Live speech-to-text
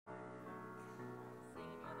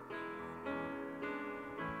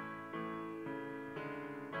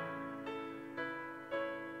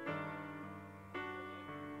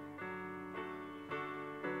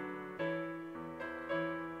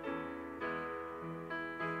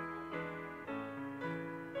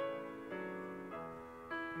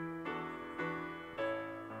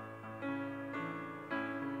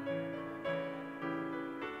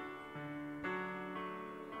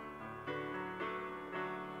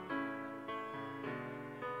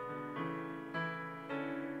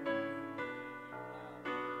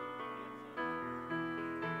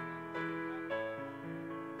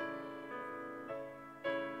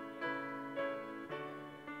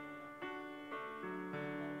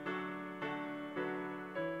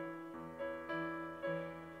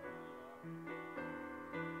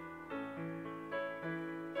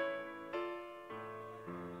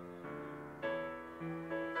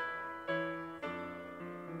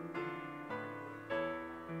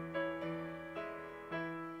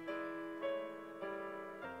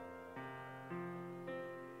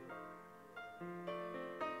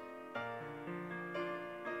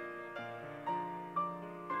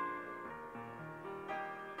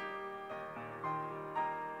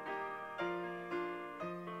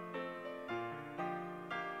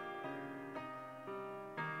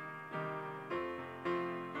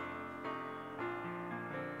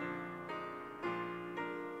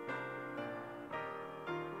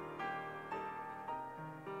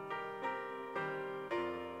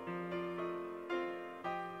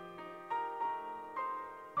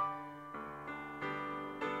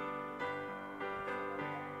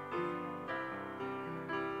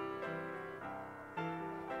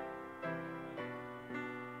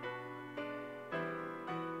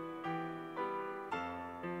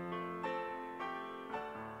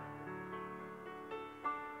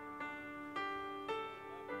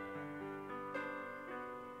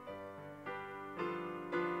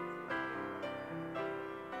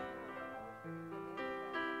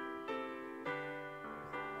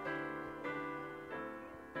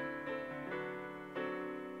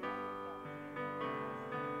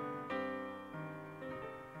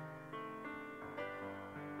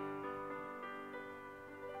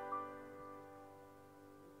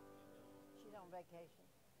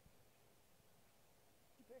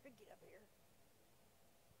Better get up here.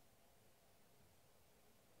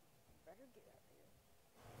 Better get up here.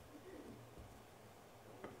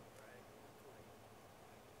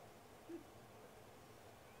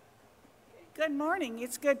 Good morning.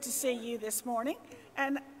 It's good to see you this morning.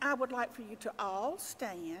 And I would like for you to all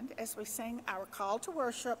stand as we sing our call to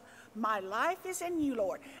worship, My Life is in You,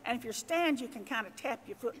 Lord. And if you stand, you can kind of tap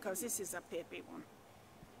your foot because this is a peppy one.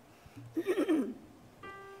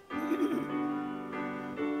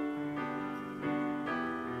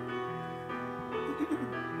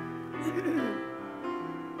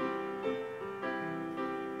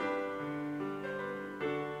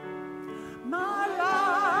 My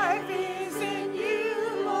life is in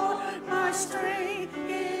you, Lord. My strength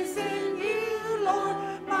is in you, Lord.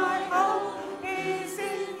 My hope is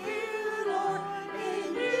in you, Lord.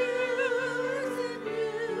 In you.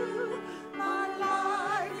 My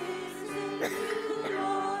life is in you,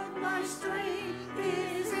 Lord. My strength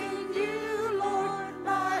is in you, Lord.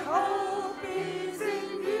 My hope is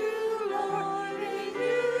in you, Lord. In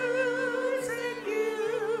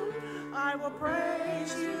you. I will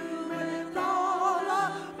praise you with all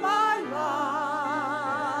of my life.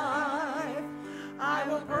 I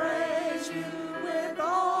will praise you with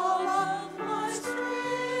all of my strength.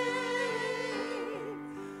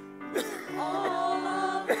 All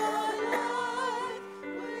of my life,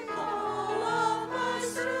 with all of my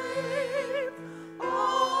strength.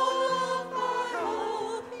 All of my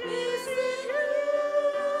hope is in you.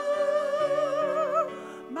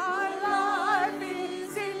 My life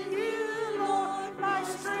is in you, Lord. My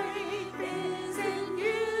strength is in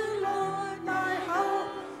you, Lord. My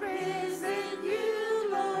hope is in you,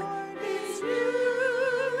 Lord. Is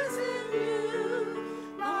in you.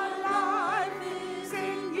 My life is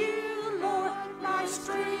in you, Lord. My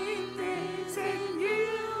strength is in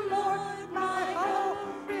you, Lord. My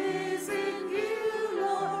hope is in you,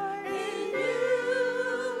 Lord. In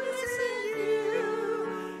you. It's in you.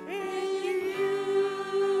 In you.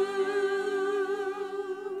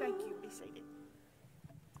 Thank you. Be seated.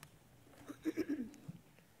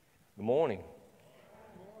 Good morning.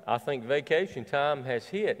 I think vacation time has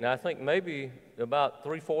hit, and I think maybe about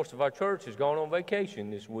 3/4 of our church has gone on vacation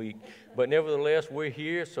this week. But nevertheless, we're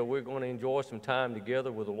here, so we're going to enjoy some time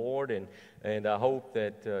together with the Lord, and I hope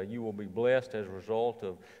that you will be blessed as a result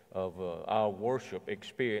of our worship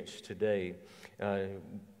experience today.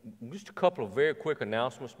 Just a couple of very quick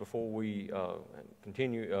announcements before we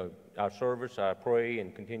continue our service. I pray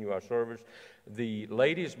and continue our service. The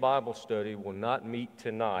ladies' Bible study will not meet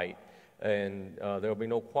tonight, and there will be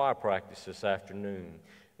no choir practice this afternoon.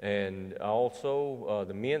 And also,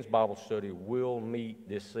 the men's Bible study will meet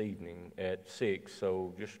this evening at 6,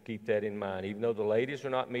 so just keep that in mind. Even though the ladies are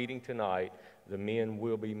not meeting tonight, the men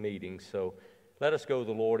will be meeting. So let us go to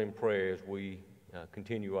the Lord in prayer as we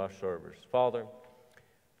continue our service. Father,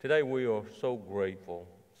 today we are so grateful,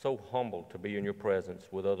 so humbled to be in your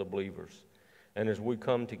presence with other believers. And as we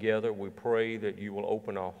come together, we pray that you will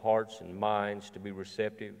open our hearts and minds to be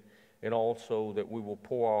receptive, and also that we will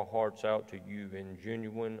pour our hearts out to you in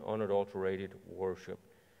genuine, unadulterated worship.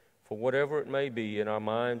 For whatever it may be in our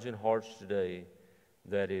minds and hearts today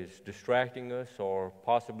that is distracting us or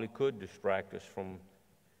possibly could distract us from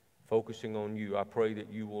focusing on you, I pray that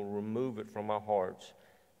you will remove it from our hearts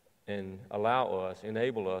and allow us,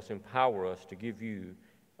 enable us, empower us to give you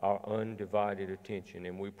our undivided attention.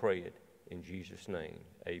 And we pray it in Jesus' name.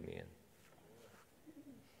 Amen.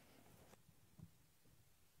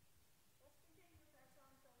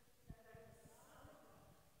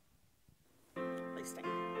 Please stand.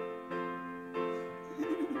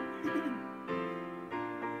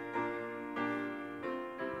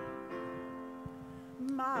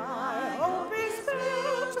 My hope is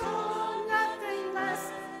built on nothing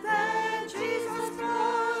less than Jesus'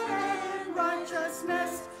 blood and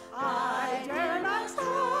righteousness. I dare not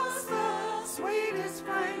trust the sweetest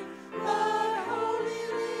frame, but wholly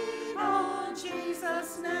lean on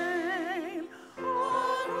Jesus' name.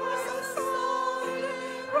 On Christ the solid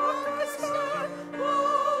rock I stand.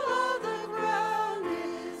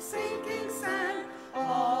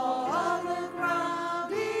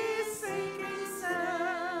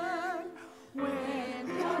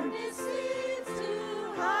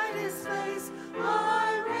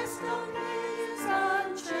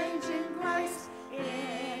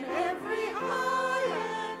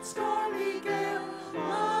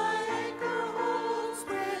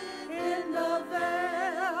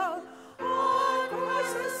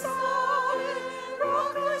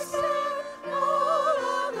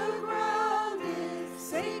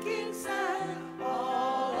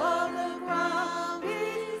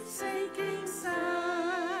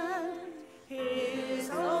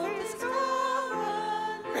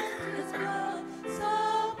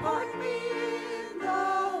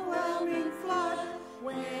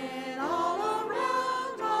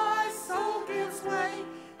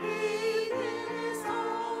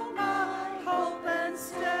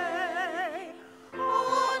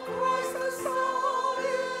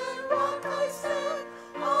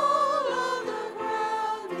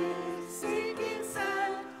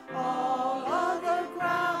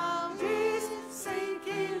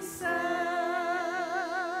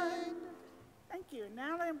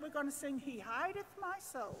 going to sing He Hideth My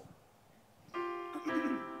Soul.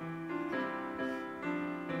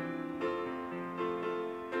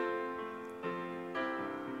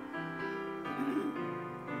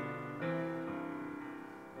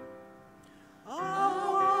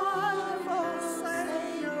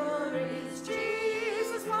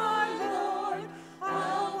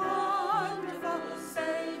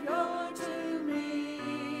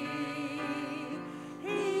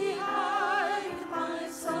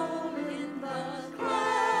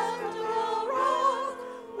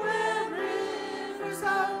 Where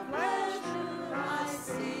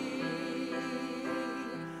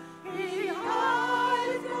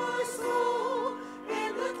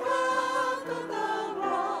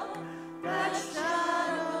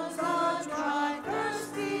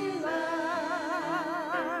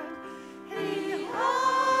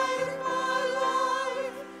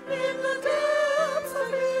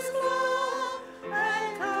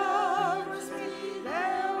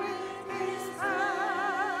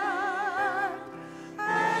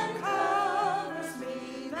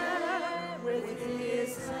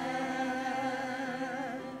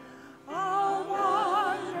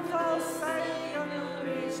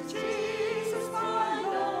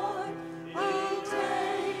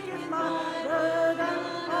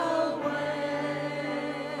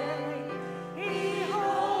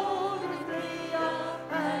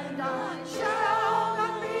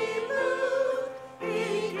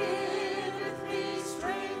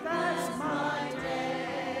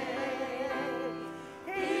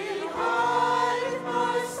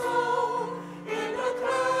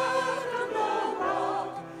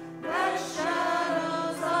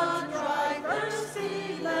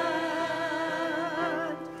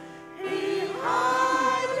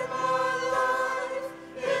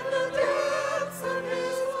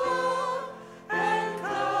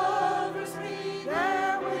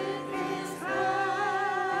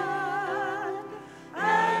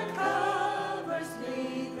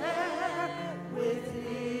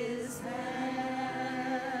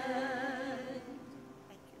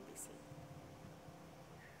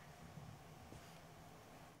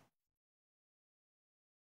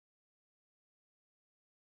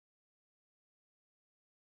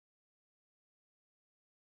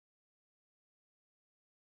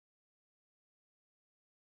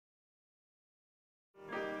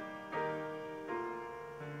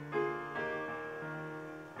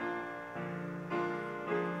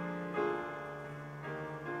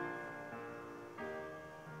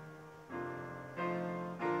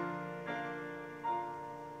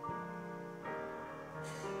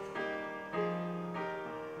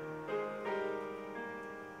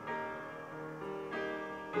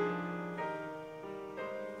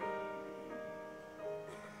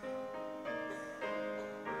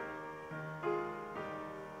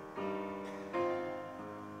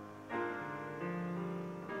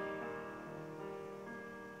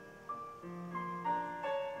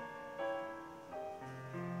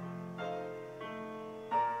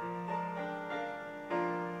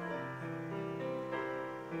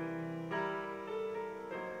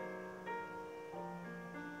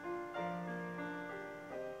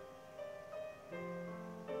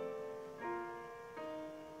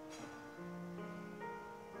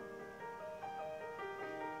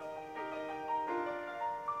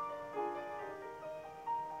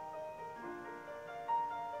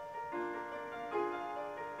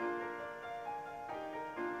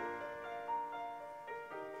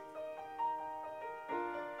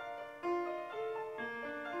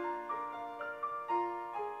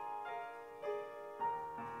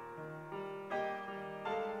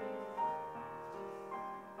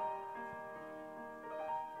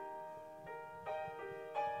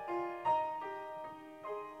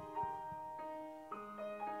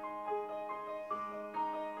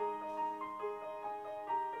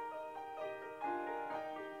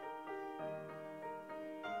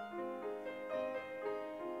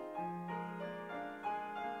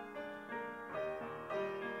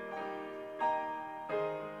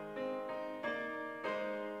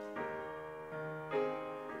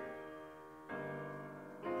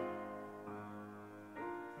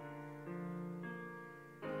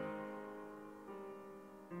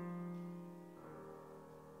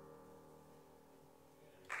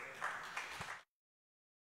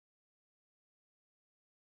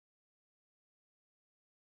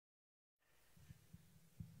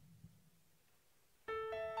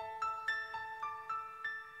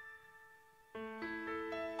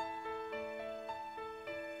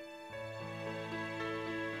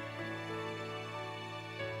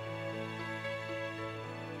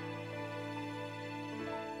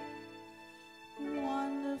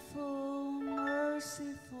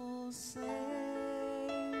merciful Savior,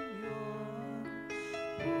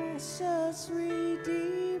 precious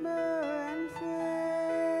Redeemer and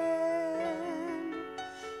friend.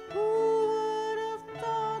 Who would have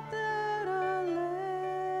thought that a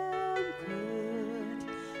lamb could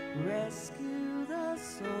rescue the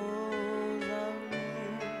souls of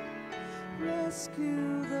men,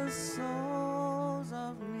 rescue the souls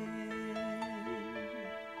of men?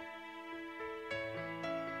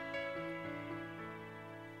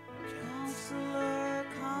 Counselor,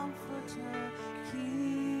 comforter, keeper,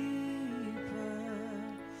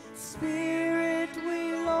 Spirit we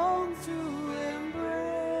long to embrace.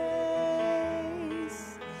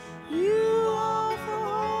 You offer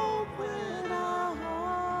hope when our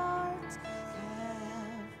hearts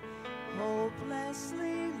have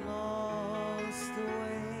hopelessly lost the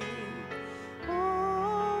way.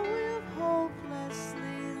 Oh, we've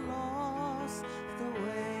hopelessly lost the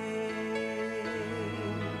way.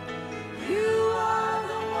 You are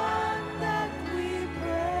the one that we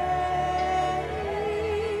praise.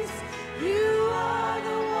 You are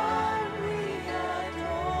the one we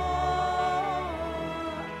adore.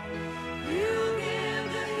 You give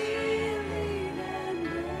the healing and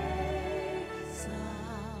grace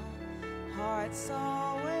our hearts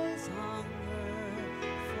always hunger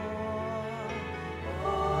for. Oh,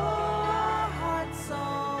 our hearts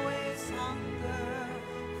always hunger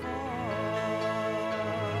for.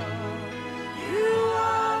 You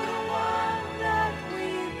are the one that we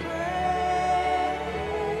praise.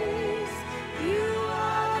 You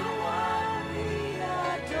are the one we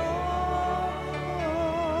adore.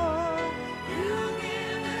 You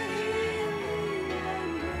give the healing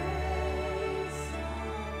and grace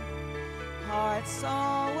our hearts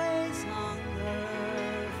always hunger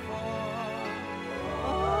for.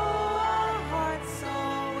 Oh, our hearts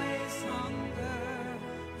always hunger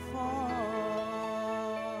for.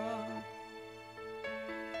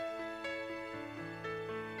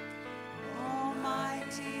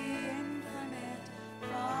 Almighty, infinite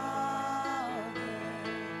Father,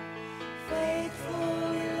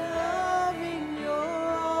 faithfully loving your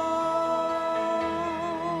own.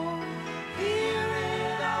 Here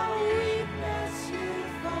in our weakness you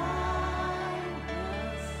find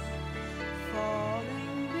us,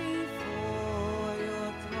 falling before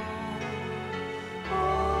your throne.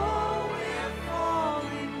 Oh, we're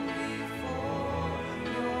falling before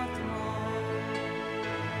your throne.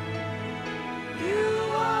 You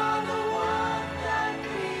are the one that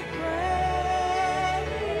we praise.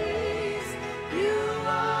 You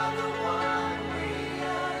are the one we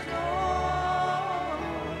adore.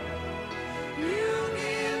 You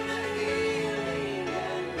give the healing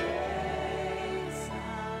and grace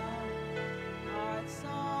our hearts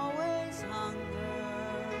always hunger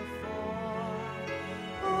for.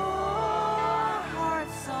 Oh, our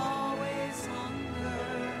hearts always hunger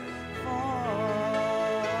for.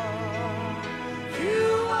 You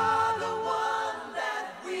are the one that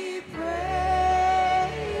we praise.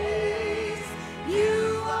 You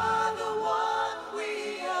are the one we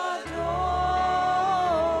adore.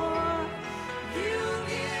 You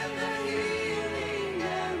give the healing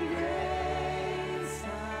and grace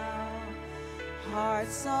our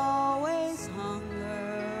hearts always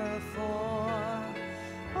hunger for.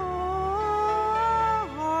 Oh, our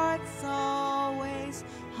hearts always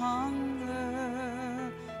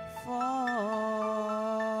hunger for.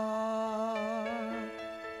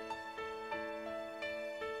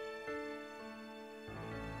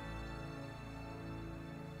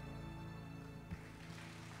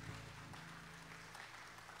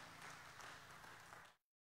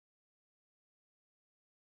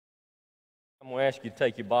 I'm going to ask you to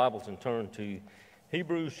take your Bibles and turn to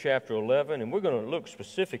Hebrews chapter 11, and we're going to look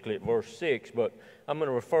specifically at verse 6, but I'm going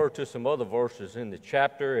to refer to some other verses in the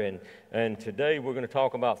chapter, and today we're going to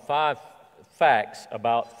talk about 5 facts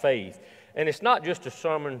about faith. And it's not just a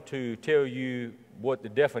sermon to tell you what the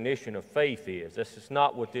definition of faith is. This is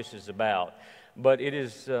not what this is about. But it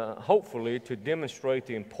is hopefully to demonstrate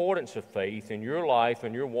the importance of faith in your life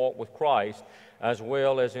and your walk with Christ, as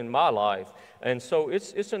well as in my life. And so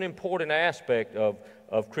it's an important aspect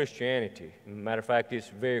of Christianity. Matter of fact, it's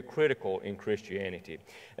very critical in Christianity.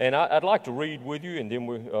 And I'd like to read with you, and then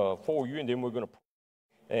for you, and then we're going to.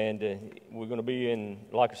 And we're going to be in,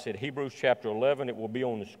 like I said, Hebrews chapter 11. It will be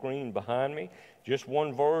on the screen behind me. Just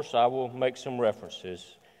one verse. I will make some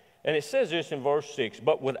references. And it says this in verse 6,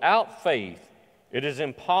 "But without faith it is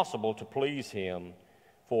impossible to please him,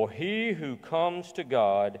 for he who comes to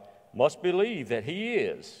God must believe that he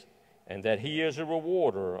is, and that he is a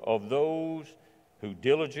rewarder of those who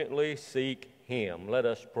diligently seek Him. Let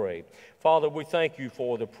us pray. Father, we thank you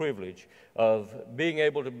for the privilege of being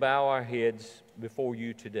able to bow our heads before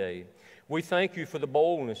you today. We thank you for the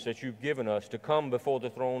boldness that you've given us to come before the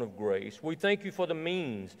throne of grace. We thank you for the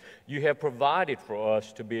means you have provided for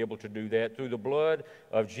us to be able to do that through the blood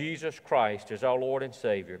of Jesus Christ as our Lord and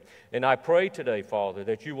Savior. And I pray today, Father,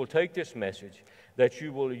 that you will take this message, that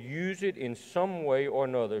you will use it in some way or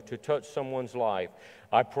another to touch someone's life.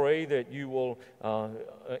 I pray that you will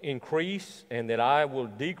increase and that I will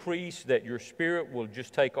decrease, that your Spirit will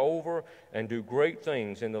just take over and do great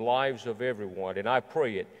things in the lives of everyone. And I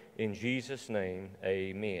pray it in Jesus' name,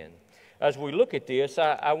 amen. As we look at this,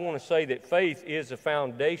 I want to say that faith is a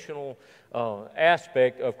foundational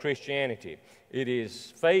aspect of Christianity. It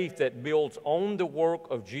is faith that builds on the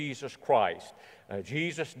work of Jesus Christ.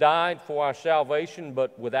 Jesus died for our salvation,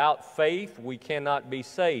 but without faith, we cannot be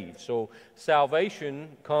saved. So salvation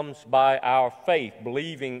comes by our faith,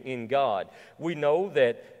 believing in God. We know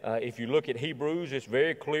that if you look at Hebrews, it's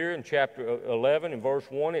very clear in chapter 11 and verse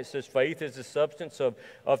 1, it says, faith is the substance of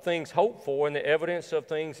things hoped for and the evidence of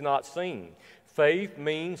things not seen. Faith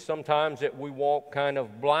means sometimes that we walk kind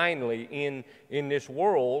of blindly in this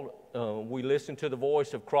world. We listen to the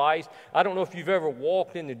voice of Christ. I don't know if you've ever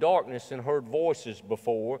walked in the darkness and heard voices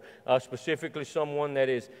before, specifically someone that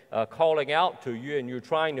is calling out to you and you're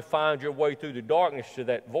trying to find your way through the darkness to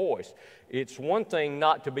that voice. It's one thing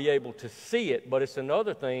not to be able to see it, but it's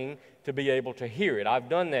another thing to be able to hear it. I've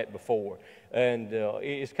done that before, and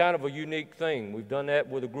it's kind of a unique thing. We've done that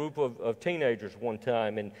with a group of teenagers one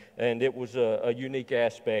time, and it was a unique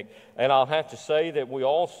aspect. And I'll have to say that we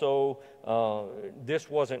also, this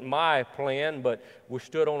wasn't my plan, but we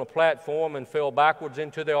stood on a platform and fell backwards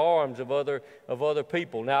into the arms of other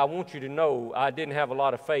people. Now, I want you to know I didn't have a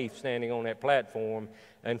lot of faith standing on that platform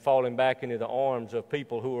and falling back into the arms of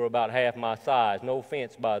people who were about half my size. No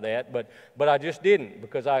offense by that, but I just didn't,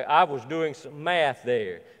 because I was doing some math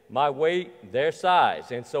there. My weight, their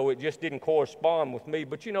size, and so it just didn't correspond with me.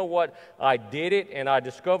 But you know what? I did it, and I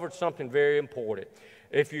discovered something very important.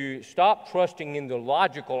 If you stop trusting in the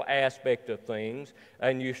logical aspect of things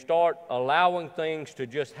and you start allowing things to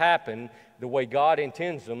just happen the way God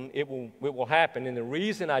intends them, it will happen. And the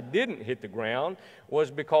reason I didn't hit the ground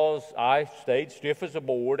was because I stayed stiff as a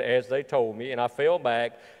board, as they told me, and I fell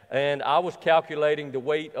back, and I was calculating the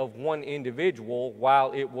weight of one individual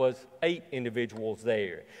while it was 8 individuals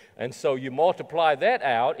there. And so you multiply that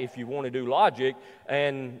out, if you want to do logic,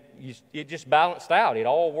 and it just balanced out. It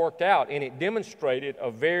all worked out, and it demonstrated a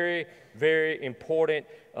very, very important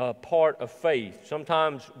part of faith.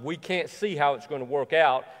 Sometimes we can't see how it's going to work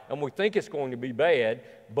out, and we think it's going to be bad,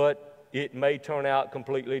 but it may turn out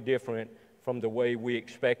completely different from the way we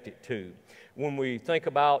expect it to. When we think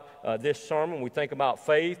about this sermon, we think about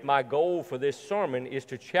faith. My goal for this sermon is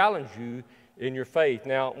to challenge you in your faith.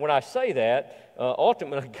 Now, when I say that,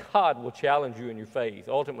 ultimately God will challenge you in your faith.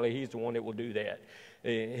 Ultimately, He's the one that will do that.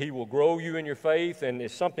 He will grow you in your faith, and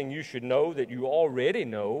it's something you should know that you already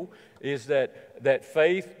know, is that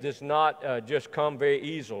faith does not just come very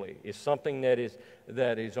easily. It's something that is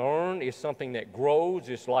earned. It's something that grows.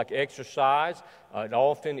 It's like exercise. It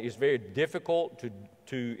often is very difficult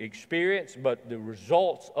to experience, but the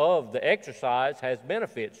results of the exercise has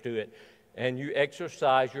benefits to it. And you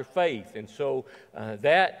exercise your faith. And so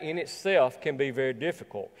that in itself can be very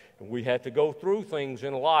difficult. We have to go through things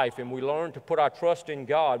in life, and we learn to put our trust in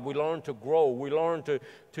God. We learn to grow. We learn to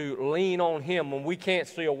lean on Him when we can't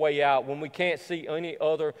see a way out, when we can't see any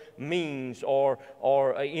other means or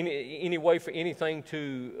any way for anything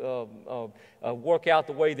to work out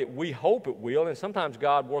the way that we hope it will. And sometimes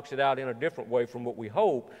God works it out in a different way from what we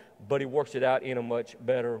hope, but He works it out in a much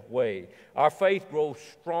better way. Our faith grows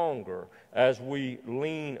stronger as we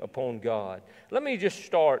lean upon God. Let me just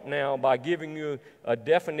start now by giving you a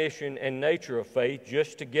definition and nature of faith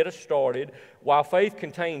just to get us started. While faith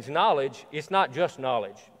contains knowledge, it's not just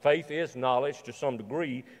knowledge. Faith is knowledge to some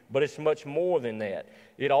degree, but it's much more than that.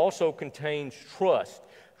 It also contains trust.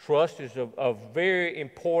 Trust is a very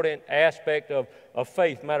important aspect of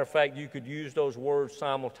faith. Matter of fact, you could use those words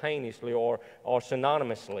simultaneously or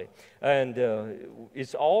synonymously. And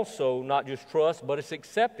it's also not just trust, but it's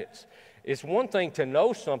acceptance. It's one thing to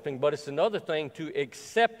know something, but it's another thing to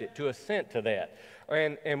accept it, to assent to that.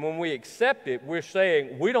 And when we accept it, we're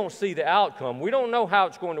saying we don't see the outcome. We don't know how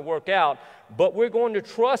it's going to work out, but we're going to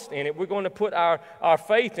trust in it. We're going to put our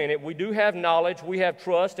faith in it. We do have knowledge, we have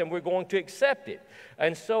trust, and we're going to accept it.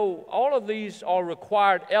 And so all of these are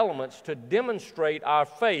required elements to demonstrate our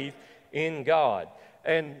faith in God.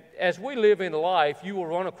 And as we live in life, you will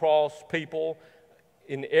run across people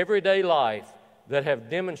in everyday life that have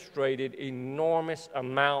demonstrated enormous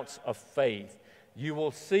amounts of faith. You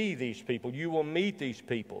will see these people. You will meet these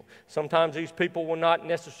people. Sometimes these people will not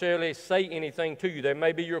necessarily say anything to you. They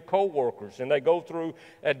may be your co-workers, and they go through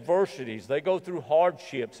adversities. They go through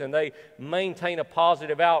hardships, and they maintain a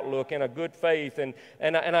positive outlook and a good faith. And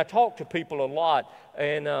I talk to people a lot,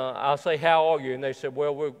 and I'll say, how are you? And they say,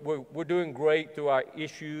 well, we're doing great through our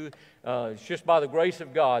issue. It's just by the grace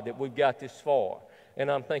of God that we've got this far. And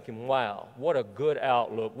I'm thinking, wow, what a good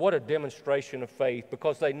outlook, what a demonstration of faith,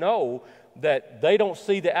 because they know that they don't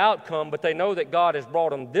see the outcome, but they know that God has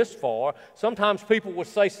brought them this far. Sometimes people will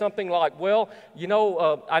say something like, well, you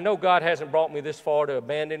know, I know God hasn't brought me this far to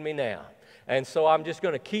abandon me now. And so I'm just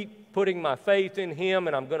going to keep putting my faith in Him,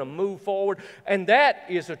 and I'm going to move forward. And that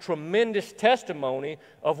is a tremendous testimony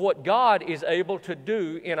of what God is able to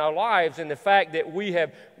do in our lives, and the fact that we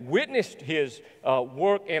have witnessed His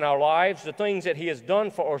work in our lives, the things that He has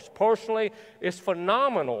done for us personally, is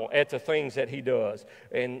phenomenal at the things that He does.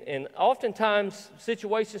 And oftentimes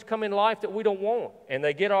situations come in life that we don't want, and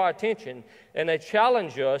they get our attention, and they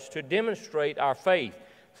challenge us to demonstrate our faith.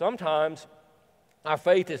 Sometimes our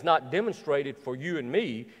faith is not demonstrated for you and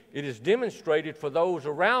me. It is demonstrated for those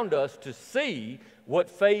around us to see what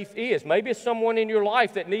faith is. Maybe it's someone in your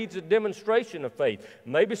life that needs a demonstration of faith.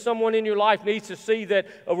 Maybe someone in your life needs to see that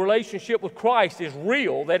a relationship with Christ is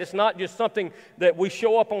real, that it's not just something that we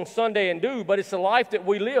show up on Sunday and do, but it's a life that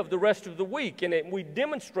we live the rest of the week. And we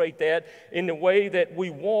demonstrate that in the way that we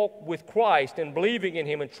walk with Christ and believing in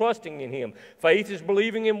Him and trusting in Him. Faith is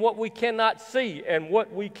believing in what we cannot see and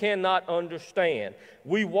what we cannot understand.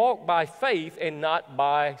 We walk by faith and not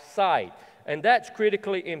by sight. And that's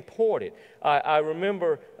critically important. I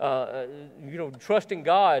remember, trusting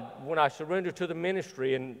God when I surrendered to the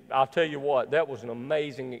ministry, and I'll tell you what, that was an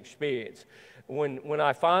amazing experience. When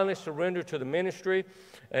I finally surrendered to the ministry,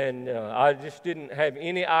 and I just didn't have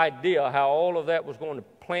any idea how all of that was going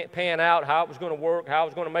to pan out, how it was going to work, how I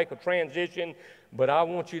was going to make a transition. But I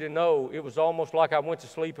want you to know, it was almost like I went to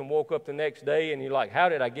sleep and woke up the next day, and you're like, how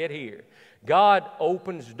did I get here? God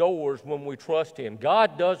opens doors when we trust Him.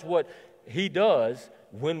 God does what He does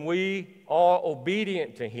when we are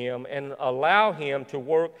obedient to Him and allow Him to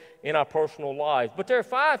work in our personal lives. But there are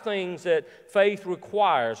 5 things that faith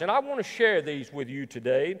requires, and I want to share these with you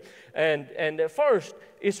today. And first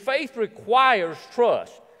is faith requires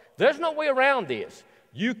trust. There's no way around this.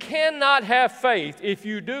 You cannot have faith if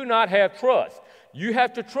you do not have trust. You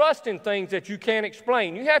have to trust in things that you can't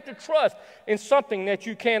explain. You have to trust in something that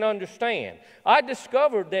you can't understand. I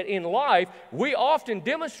discovered that in life, we often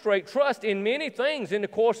demonstrate trust in many things in the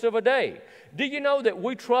course of a day. Do you know that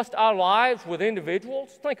we trust our lives with individuals?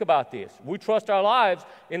 Think about this. We trust our lives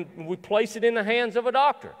and we place it in the hands of a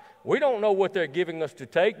doctor. We don't know what they're giving us to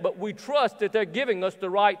take, but we trust that they're giving us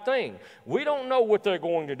the right thing. We don't know what they're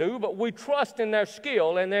going to do, but we trust in their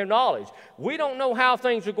skill and their knowledge. We don't know how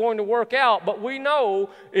things are going to work out, but we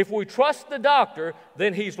know if we trust the doctor,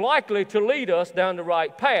 then he's likely to lead us down the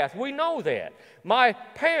right path. We know that. My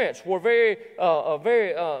parents were they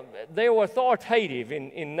were authoritative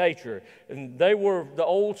in nature. And they were the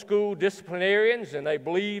old school disciplinarians, and they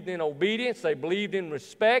believed in obedience. They believed in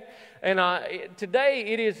respect. And today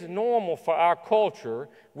it is normal for our culture.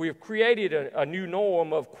 We've created a new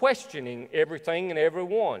norm of questioning everything and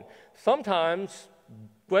everyone. Sometimes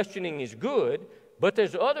questioning is good, but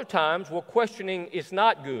there's other times where questioning is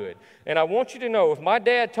not good. And I want you to know, if my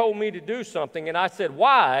dad told me to do something and I said,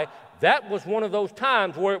 why? That was one of those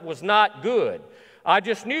times where it was not good. I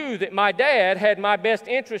just knew that my dad had my best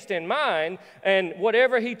interest in mind, and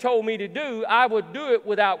whatever he told me to do, I would do it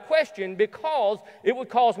without question, because it would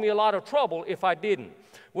cause me a lot of trouble if I didn't.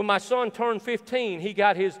 When my son turned 15, he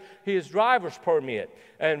got his driver's permit,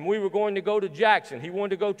 and we were going to go to Jackson. He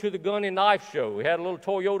wanted to go to the Gun and Knife Show. We had a little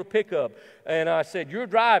Toyota pickup, and I said, "You're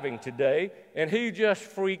driving today," and he just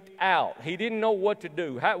freaked out. He didn't know what to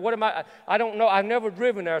do. What am I don't know. I've never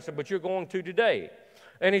driven there. I said, "But you're going to today."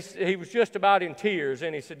 And he was just about in tears,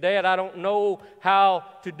 and he said, "Dad, I don't know how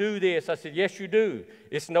to do this." I said, "Yes, you do.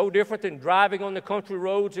 It's no different than driving on the country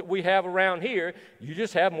roads that we have around here. You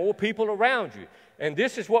just have more people around you. And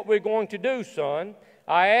this is what we're going to do, son."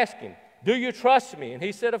 I asked him, "Do you trust me?" And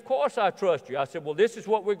he said, "Of course I trust you." I said, "Well, this is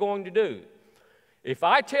what we're going to do. If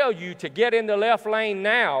I tell you to get in the left lane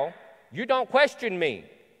now, you don't question me.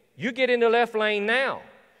 You get in the left lane now.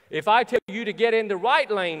 If I tell you to get in the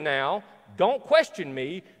right lane now, don't question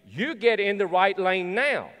me. You get in the right lane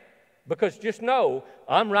now. Because just know,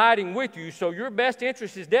 I'm riding with you, so your best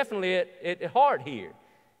interest is definitely at heart here."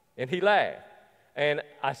 And he laughed. And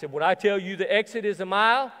I said, "When I tell you the exit is a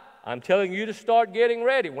mile, I'm telling you to start getting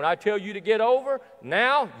ready. When I tell you to get over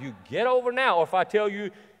now, you get over now. Or if I tell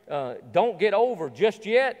you don't get over just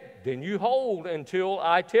yet, then you hold until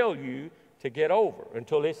I tell you to get over,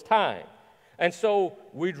 until it's time. And so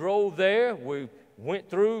we drove there. We went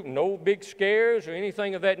through, no big scares or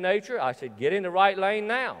anything of that nature. I said, get in the right lane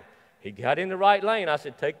now. He got in the right lane. I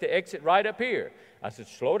said, take the exit right up here. I said,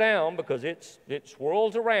 slow down because it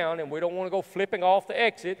swirls around and we don't want to go flipping off the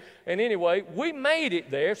exit. And anyway, we made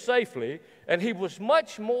it there safely, and he was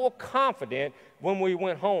much more confident when we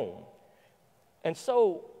went home. And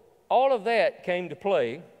so all of that came to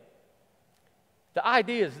play. The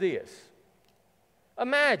idea is this.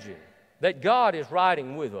 Imagine that God is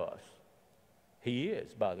riding with us. He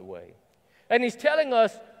is, by the way. And he's telling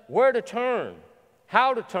us where to turn,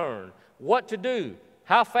 how to turn, what to do,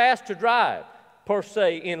 how fast to drive, per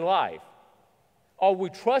se, in life. Are we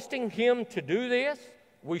trusting him to do this?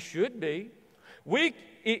 We should be.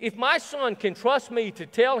 If my son can trust me to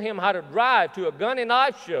tell him how to drive to a gun and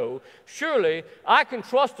knife show, surely I can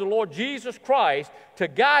trust the Lord Jesus Christ to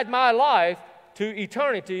guide my life to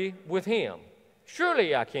eternity with him.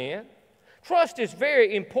 Surely I can. Trust is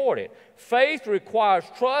very important. Faith requires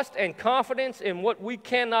trust and confidence in what we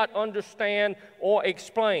cannot understand or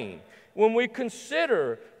explain. When we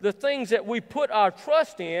consider the things that we put our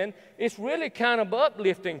trust in, it's really kind of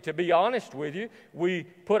uplifting, to be honest with you. We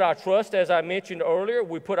put our trust, as I mentioned earlier,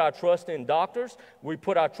 we put our trust in doctors, we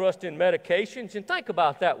put our trust in medications, and think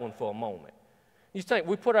about that one for a moment. You think,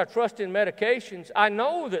 we put our trust in medications. I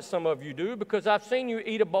know that some of you do because I've seen you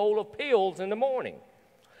eat a bowl of pills in the morning.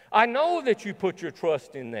 I know that you put your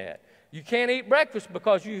trust in that. You can't eat breakfast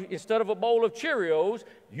because instead of a bowl of Cheerios,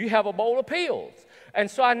 you have a bowl of pills.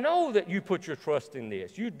 And so I know that you put your trust in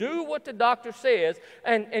this. You do what the doctor says,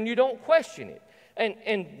 and you don't question it.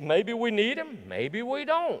 And maybe we need them, maybe we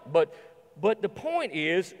don't. But the point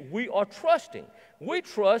is, we are trusting. We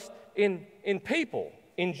trust in people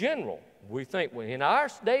in general. We think, well, in our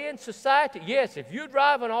day in society, yes, if you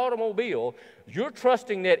drive an automobile, you're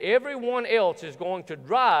trusting that everyone else is going to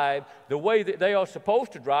drive the way that they are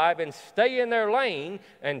supposed to drive and stay in their lane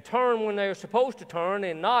and turn when they're supposed to turn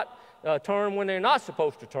and not turn when they're not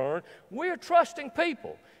supposed to turn. We're trusting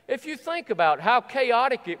people. If you think about how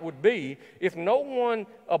chaotic it would be if no one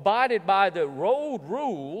abided by the road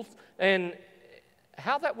rules, and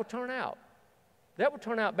how that would turn out. That would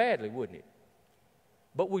turn out badly, wouldn't it?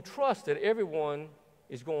 But we trust that everyone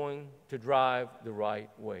is going to drive the right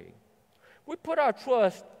way. We put our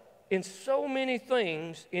trust in so many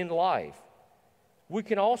things in life. We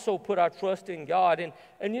can also put our trust in God.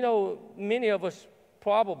 And you know, many of us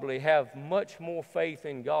probably have much more faith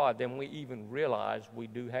in God than we even realize we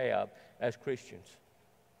do have as Christians.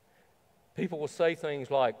 People will say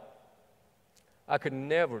things like, I could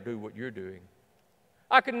never do what you're doing.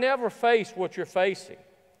 I could never face what you're facing.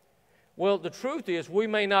 Well, the truth is, we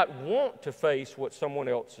may not want to face what someone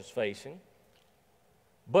else is facing,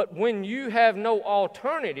 but when you have no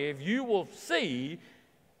alternative, you will see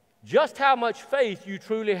just how much faith you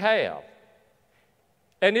truly have.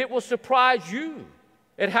 And it will surprise you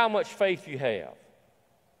at how much faith you have.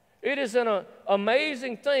 It is an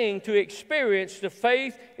amazing thing to experience the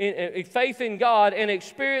faith in God and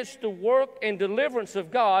experience the work and deliverance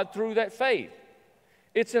of God through that faith.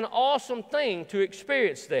 It's an awesome thing to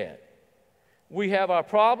experience that. We have our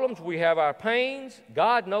problems, we have our pains.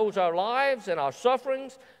 God knows our lives and our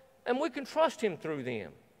sufferings, and we can trust him through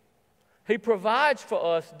them. He provides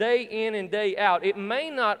for us day in and day out. It may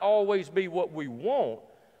not always be what we want,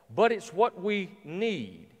 but it's what we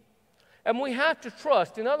need. And we have to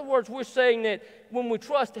trust. In other words, we're saying that when we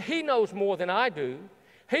trust, he knows more than I do.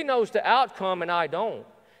 He knows the outcome and I don't.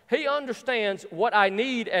 He understands what I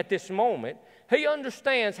need at this moment. He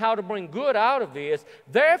understands how to bring good out of this.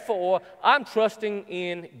 Therefore, I'm trusting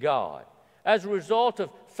in God. As a result of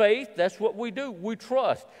faith, that's what we do. We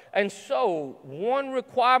trust. And so, one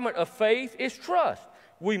requirement of faith is trust.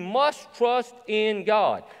 We must trust in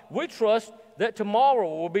God. We trust that tomorrow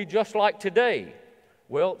will be just like today.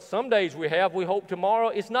 Well, some days we hope tomorrow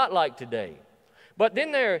is not like today. But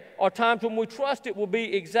then there are times when we trust it will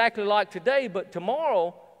be exactly like today, but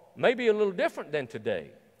tomorrow may be a little different than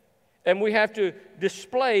today. And we have to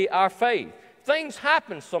display our faith. Things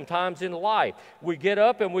happen sometimes in life. We get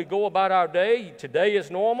up and we go about our day. Today is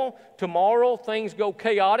normal. Tomorrow things go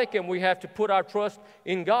chaotic, and we have to put our trust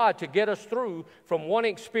in God to get us through from one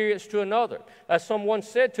experience to another. As someone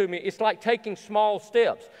said to me, it's like taking small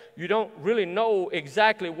steps. You don't really know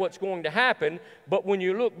exactly what's going to happen, but when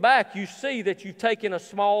you look back, you see that you've taken a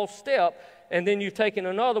small step, and then you've taken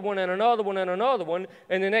another one and another one and another one,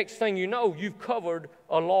 and the next thing you know, you've covered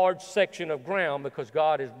a large section of ground because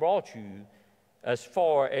God has brought you as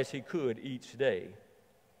far as he could each day.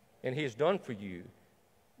 And he has done for you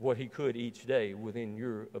what he could each day within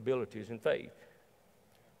your abilities and faith.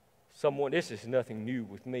 This is nothing new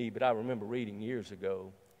with me, but I remember reading years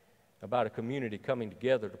ago about a community coming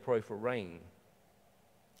together to pray for rain.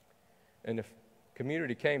 And the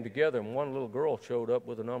community came together, and one little girl showed up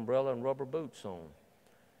with an umbrella and rubber boots on.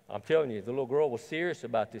 I'm telling you, the little girl was serious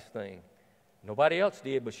about this thing. Nobody else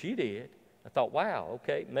did, but she did. I thought, wow,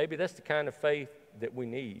 okay, maybe that's the kind of faith that we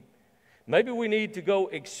need. Maybe we need to go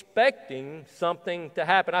expecting something to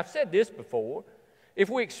happen. I've said this before. If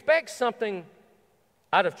we expect something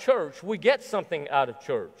out of church, we get something out of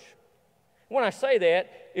church. When I say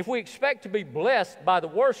that, if we expect to be blessed by the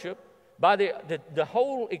worship, by the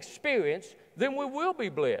whole experience, then we will be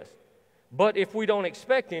blessed. But if we don't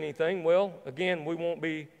expect anything, well, again, we won't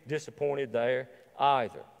be disappointed there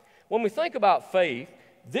either. When we think about faith,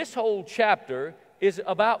 this whole chapter is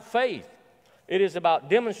about faith. It is about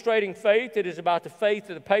demonstrating faith. It is about the faith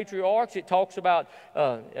of the patriarchs. It talks about,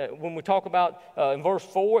 when we talk about, in verse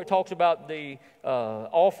 4, it talks about the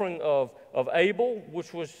offering of Abel,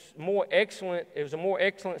 which was more excellent. It was a more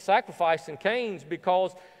excellent sacrifice than Cain's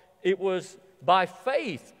because it was by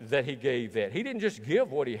faith that he gave that. He didn't just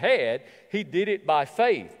give what he had. He did it by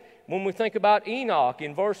faith. When we think about Enoch,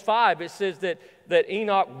 in verse 5, it says that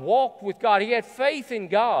Enoch walked with God. He had faith in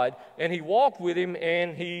God, and he walked with him,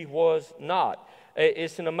 and he was not.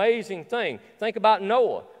 It's an amazing thing. Think about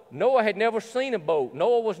Noah. Noah had never seen a boat.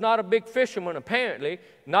 Noah was not a big fisherman, apparently,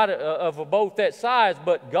 not of a boat that size,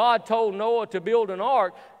 but God told Noah to build an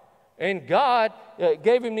ark, and God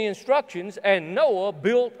gave him the instructions, and Noah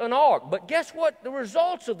built an ark. But guess what the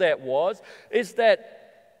results of that was? Is that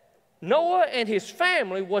Noah and his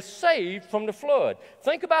family was saved from the flood.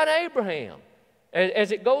 Think about Abraham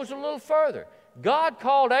as it goes a little further. God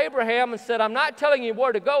called Abraham and said, I'm not telling you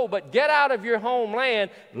where to go, but get out of your homeland,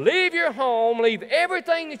 leave your home, leave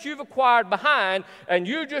everything that you've acquired behind, and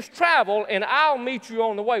you just travel, and I'll meet you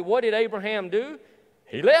on the way. What did Abraham do?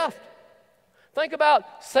 He left. Think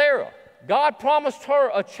about Sarah. God promised her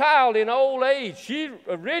a child in old age. She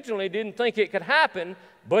originally didn't think it could happen,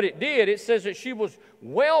 but it did. It says that she was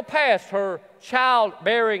well past her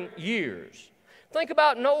childbearing years. Think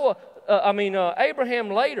about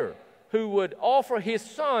Abraham later, who would offer his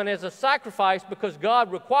son as a sacrifice because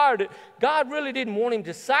God required it. God really didn't want him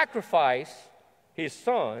to sacrifice his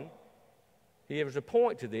son. There was a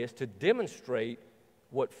point to this to demonstrate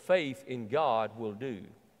what faith in God will do.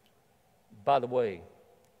 By the way,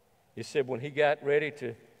 it said when he got ready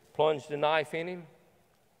to plunge the knife in him,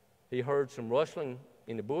 he heard some rustling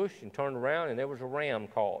in the bush and turned around, and there was a ram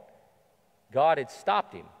caught. God had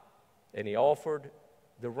stopped him, and he offered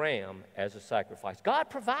the ram as a sacrifice. God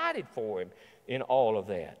provided for him in all of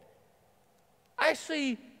that. I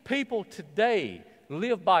see people today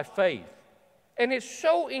live by faith, and it's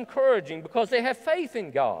so encouraging because they have faith in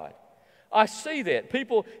God. I see that.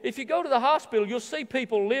 People, if you go to the hospital, you'll see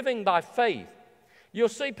people living by faith. You'll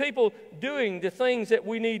see people doing the things that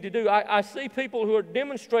we need to do. I see people who are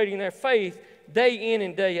demonstrating their faith day in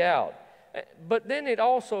and day out. But then it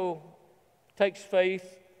also takes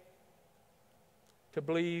faith to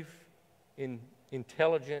believe in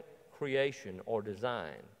intelligent creation or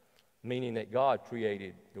design, meaning that God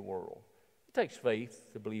created the world. It takes faith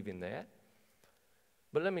to believe in that.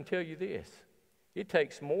 But let me tell you this. It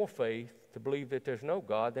takes more faith to believe that there's no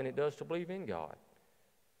God than it does to believe in God.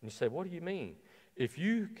 And you say, what do you mean? If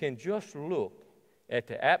you can just look at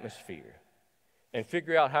the atmosphere and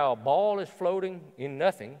figure out how a ball is floating in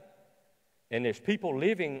nothing, and there's people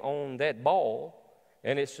living on that ball,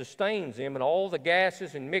 and it sustains them, and all the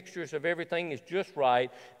gases and mixtures of everything is just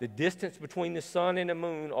right, the distance between the sun and the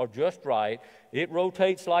moon are just right, it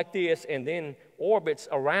rotates like this and then orbits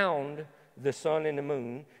around the sun and the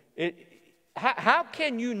moon. How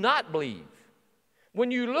can you not believe?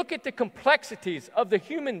 When you look at the complexities of the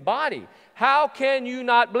human body, how can you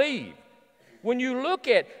not believe? When you look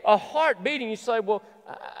at a heart beating, you say, well,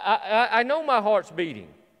 I know my heart's beating.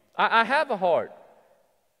 I have a heart.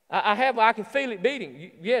 I can feel it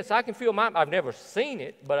beating. Yes, I can feel mine. I've never seen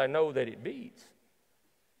it, but I know that it beats.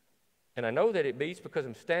 And I know that it beats because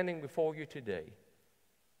I'm standing before you today.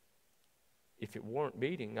 If it weren't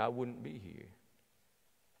beating, I wouldn't be here.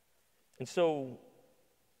 And so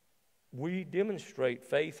we demonstrate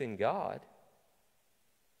faith in God,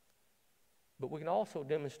 but we can also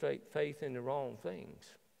demonstrate faith in the wrong things.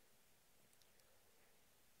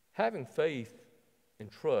 Having faith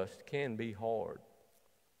and trust can be hard.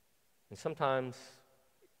 And sometimes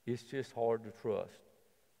it's just hard to trust.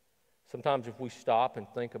 Sometimes if we stop and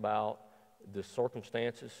think about the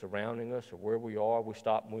circumstances surrounding us or where we are.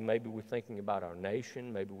 Maybe we're thinking about our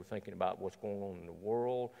nation. Maybe we're thinking about what's going on in the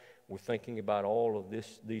world. We're thinking about all of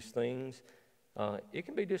these things. It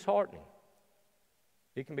can be disheartening.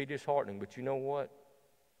 It can be disheartening, but you know what?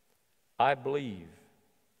 I believe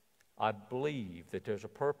that there's a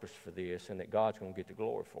purpose for this and that God's going to get the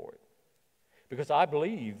glory for it. Because I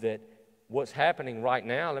believe that what's happening right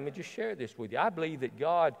now, let me just share this with you. I believe that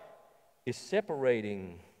God is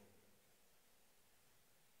separating,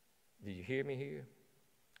 did you hear me here?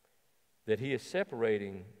 That He is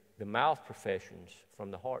separating the mouth professions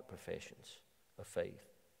from the heart professions of faith.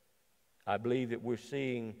 I believe that we're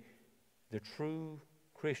seeing the true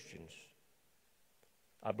Christians.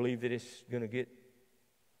 I believe that it's going to get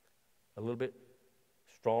a little bit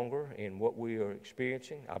stronger in what we are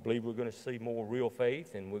experiencing. I believe we're going to see more real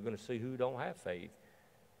faith, and we're going to see who don't have faith.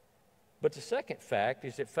 But the second fact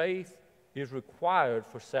is that faith is required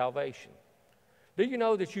for salvation. Do you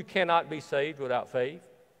know that you cannot be saved without faith?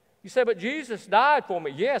 You say, but Jesus died for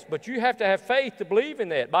me. Yes, but you have to have faith to believe in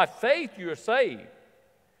that. By faith, you are saved.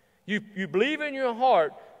 You believe in your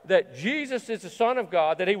heart that Jesus is the Son of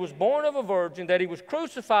God, that He was born of a virgin, that He was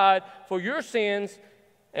crucified for your sins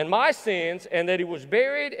and my sins, and that He was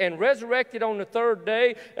buried and resurrected on the third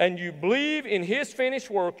day, and you believe in His finished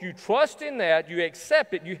work. You trust in that. You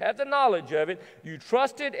accept it. You have the knowledge of it. You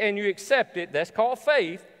trust it and you accept it. That's called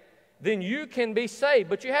faith. Then you can be saved.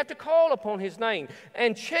 But you have to call upon His name.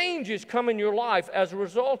 And changes come in your life as a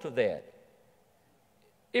result of that.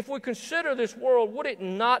 If we consider this world, would it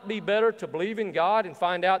not be better to believe in God and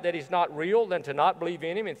find out that He's not real than to not believe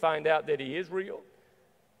in Him and find out that He is real?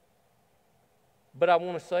 But I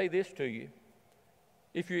want to say this to you.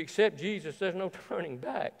 If you accept Jesus, there's no turning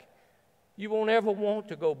back. You won't ever want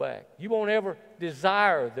to go back. You won't ever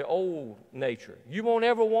desire the old nature. You won't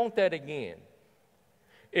ever want that again.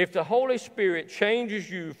 If the Holy Spirit changes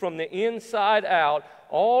you from the inside out,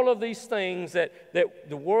 all of these things that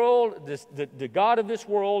the world, the God of this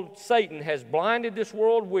world, Satan, has blinded this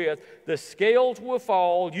world with, the scales will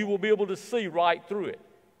fall. You will be able to see right through it.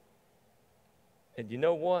 And you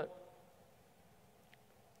know what?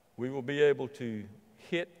 We will be able to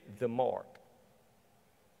hit the mark.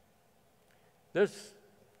 There's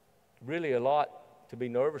really a lot to be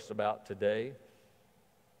nervous about today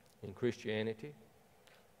in Christianity,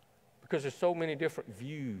 because there's so many different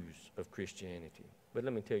views of Christianity. But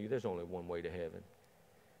let me tell you, there's only one way to heaven.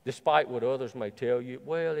 Despite what others may tell you,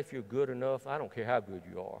 well, if you're good enough, I don't care how good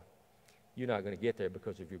you are, you're not going to get there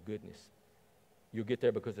because of your goodness. You'll get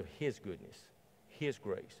there because of His goodness, His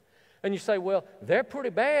grace. And you say, well, they're pretty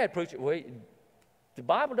bad, preacher. Well, the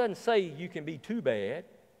Bible doesn't say you can be too bad.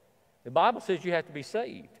 The Bible says you have to be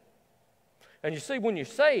saved. And you see, when you're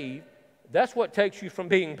saved, that's what takes you from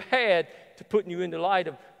being bad to putting you in the light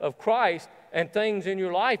of Christ, and things in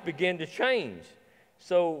your life begin to change.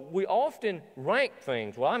 So we often rank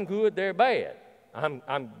things. Well, I'm good, they're bad.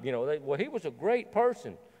 Well, he was a great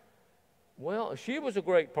person. Well, she was a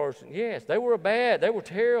great person. Yes, they were bad, they were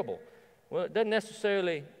terrible. Well, it doesn't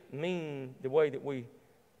necessarily mean the way that we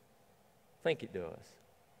think it does.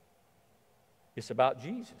 It's about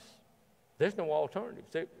Jesus. There's no alternatives.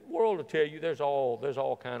 The world will tell you there's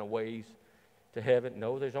all kind of ways to heaven.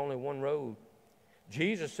 No, there's only one road.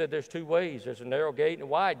 Jesus said there's two ways. There's a narrow gate and a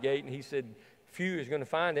wide gate, and He said few is going to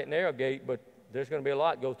find that narrow gate, but there's going to be a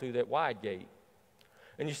lot go through that wide gate.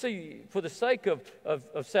 And you see, for the sake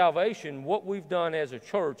of salvation, what we've done as a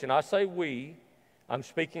church, and I say we, I'm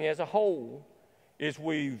speaking as a whole, is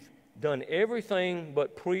we've done everything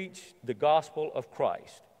but preach the gospel of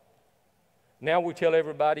Christ. Now we tell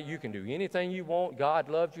everybody you can do anything you want. God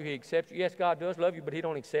loves you. He accepts you. Yes, God does love you, but He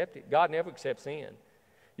don't accept it. God never accepts sin.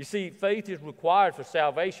 You see, faith is required for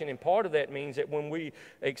salvation, and part of that means that when we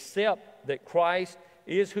accept that Christ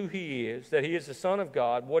is who He is, that He is the Son of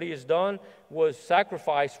God, what He has done was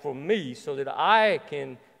sacrifice for me so that I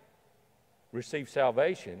can receive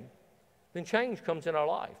salvation, then change comes in our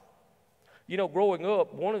life. You know, growing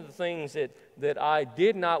up, one of the things that I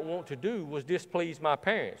did not want to do was displease my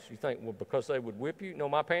parents. You think, well, because they would whip you? No,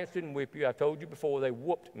 my parents didn't whip you. I told you before, they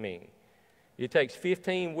whooped me. It takes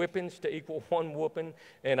 15 whippings to equal one whooping,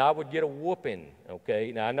 and I would get a whooping,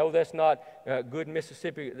 okay? Now, I know that's not good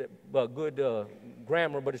Mississippi, good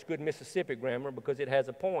grammar, but it's good Mississippi grammar because it has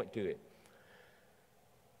a point to it.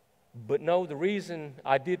 But no, the reason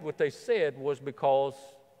I did what they said was because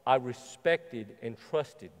I respected and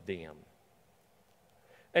trusted them.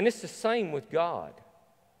 And it's the same with God.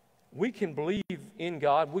 We can believe in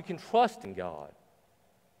God. We can trust in God.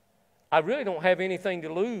 I really don't have anything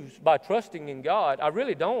to lose by trusting in God. I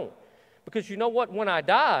really don't. Because you know what? When I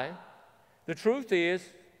die, the truth is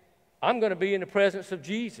I'm going to be in the presence of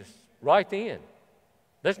Jesus right then.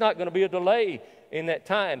 There's not going to be a delay in that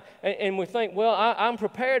time. And we think, well, I'm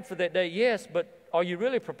prepared for that day. Yes, but are you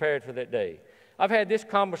really prepared for that day? I've had this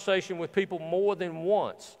conversation with people more than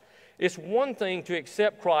once. It's one thing to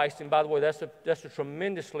accept Christ, and by the way, that's a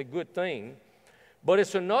tremendously good thing. But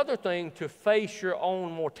it's another thing to face your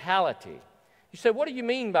own mortality. You say, what do you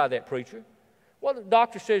mean by that, preacher? Well, the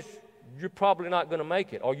doctor says you're probably not going to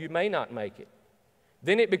make it, or you may not make it.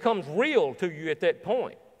 Then it becomes real to you at that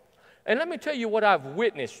point. And let me tell you what I've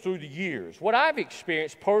witnessed through the years, what I've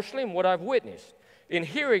experienced personally and what I've witnessed in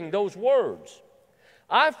hearing those words.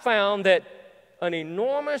 I've found that an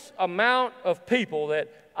enormous amount of people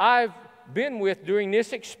that I've been with during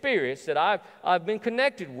this experience, that I've been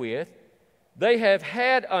connected with, they have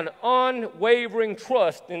had an unwavering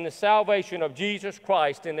trust in the salvation of Jesus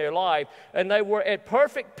Christ in their life, and they were at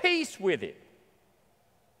perfect peace with it.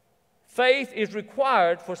 Faith is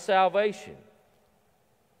required for salvation.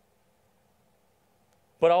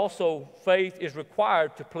 But also, faith is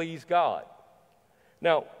required to please God.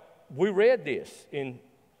 Now, we read this in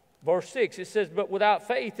verse 6. It says, but without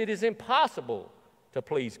faith it is impossible to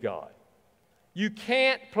please God. You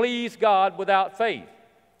can't please God without faith.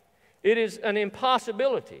 It is an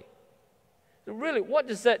impossibility. Really, what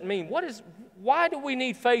does that mean? Why do we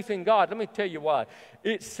need faith in God? Let me tell you why.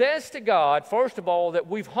 It says to God, first of all, that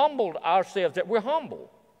we've humbled ourselves, that we're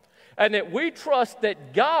humble. And that we trust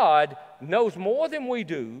that God knows more than we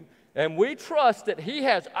do, and we trust that He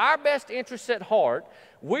has our best interests at heart.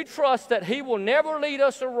 We trust that He will never lead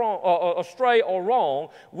us astray or wrong.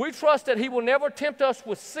 We trust that He will never tempt us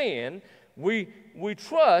with sin. We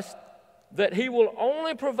trust that He will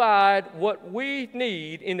only provide what we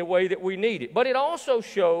need in the way that we need it. But it also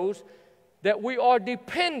shows that we are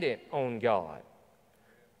dependent on God.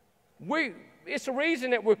 It's the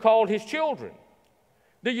reason that we're called His children.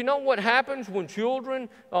 Do you know what happens when children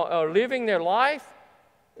are living their life?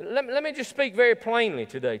 Let me just speak very plainly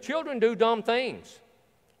today. Children do dumb things.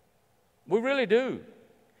 We really do.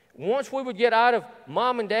 Once we would get out of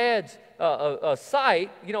mom and dad's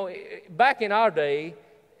sight, you know, back in our day,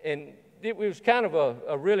 and it was kind of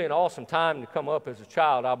a really an awesome time to come up as a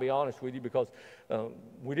child, I'll be honest with you, because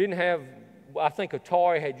we didn't have, I think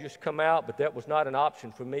Atari had just come out, but that was not an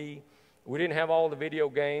option for me. We didn't have all the video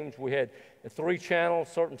games. We had 3 channels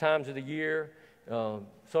certain times of the year.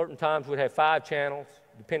 Certain times we'd have 5 channels,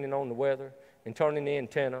 depending on the weather, and turning the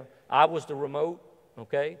antenna. I was the remote,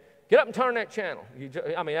 okay? Get up and turn that channel.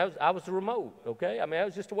 I was the remote, okay? That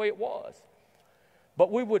was just the way it was.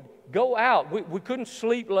 But we would go out. We couldn't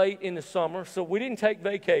sleep late in the summer, so we didn't take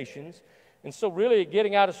vacations. And so really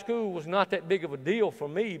getting out of school was not that big of a deal for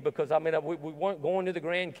me because, we weren't going to the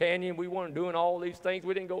Grand Canyon. We weren't doing all these things.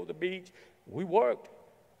 We didn't go to the beach. We worked.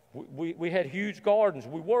 We had huge gardens.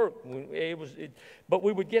 We worked. But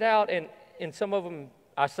we would get out, and in some of them,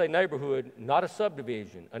 I say neighborhood, not a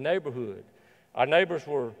subdivision, a neighborhood. Our neighbors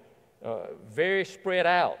were very spread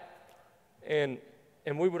out. And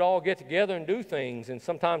we would all get together and do things, and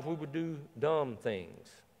sometimes we would do dumb things.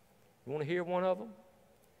 You want to hear one of them?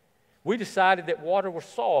 We decided that water was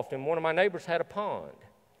soft, and one of my neighbors had a pond.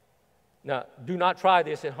 Now, do not try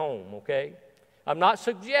this at home, okay? I'm not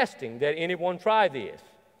suggesting that anyone try this.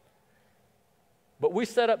 But we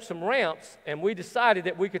set up some ramps, and we decided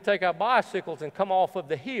that we could take our bicycles and come off of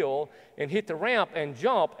the hill and hit the ramp and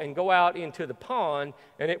jump and go out into the pond,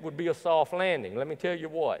 and it would be a soft landing. Let me tell you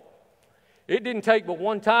what. It didn't take but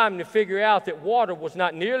one time to figure out that water was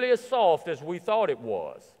not nearly as soft as we thought it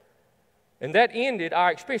was. And that ended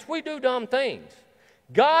our experience. We do dumb things.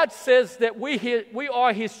 God says that we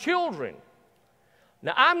are His children.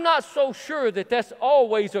 Now, I'm not so sure that that's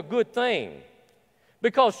always a good thing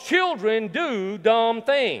because children do dumb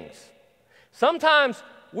things. Sometimes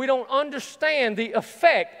we don't understand the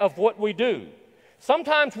effect of what we do.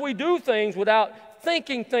 Sometimes we do things without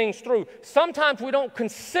thinking things through. Sometimes we don't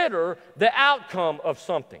consider the outcome of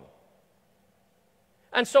something.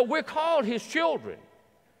 And so we're called His children.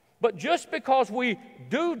 But just because we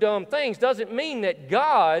do dumb things doesn't mean that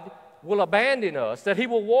God will abandon us, that He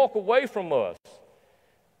will walk away from us.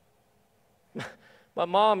 My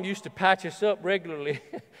mom used to patch us up regularly,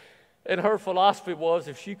 and her philosophy was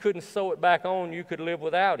if she couldn't sew it back on, you could live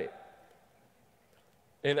without it.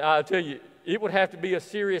 And I'll tell you, it would have to be a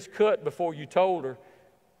serious cut before you told her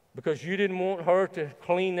because you didn't want her to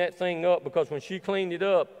clean that thing up because when she cleaned it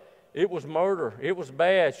up, it was murder. It was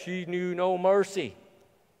bad. She knew no mercy.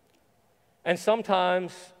 And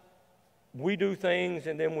sometimes we do things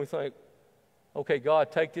and then we think, okay,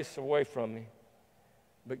 God, take this away from me.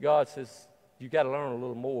 But God says, you got to learn a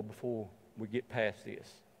little more before we get past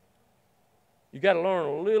this. You got to learn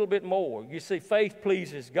a little bit more. You see, faith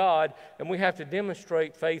pleases God, and we have to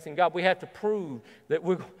demonstrate faith in God. We have to prove that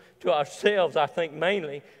we're, to ourselves, I think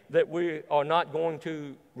mainly, that we are not going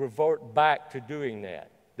to revert back to doing that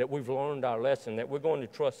we've learned our lesson, that we're going to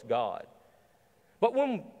trust God. But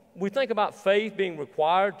when we think about faith being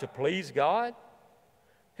required to please God,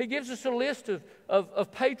 He gives us a list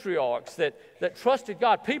of patriarchs that trusted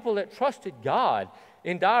God, people that trusted God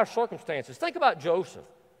in dire circumstances. Think about Joseph.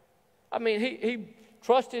 I mean, he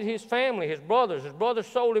trusted his family, his brothers. His brothers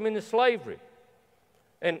sold him into slavery.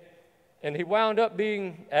 And he wound up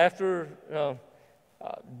being, after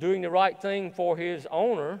doing the right thing for his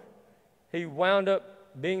owner, he wound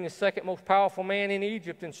up being the second most powerful man in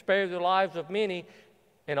Egypt and spared the lives of many.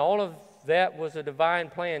 And all of that was a divine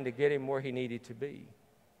plan to get him where he needed to be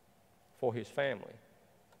for his family.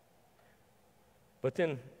 But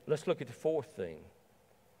then let's look at the fourth thing.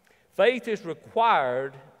 Faith is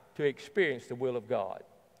required to experience the will of God.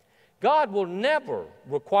 God will never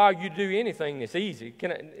require you to do anything that's easy.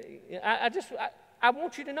 I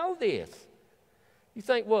want you to know this. You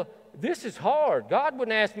think, well, this is hard. God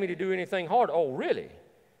wouldn't ask me to do anything hard. Oh, really?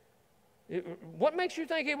 What makes you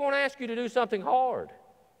think He won't ask you to do something hard?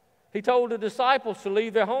 He told the disciples to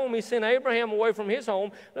leave their home. He sent Abraham away from his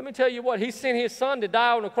home. Let me tell you what, He sent His Son to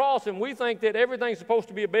die on the cross, and we think that everything's supposed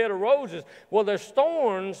to be a bed of roses. Well, there's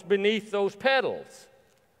thorns beneath those petals,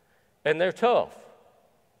 and they're tough.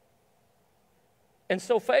 And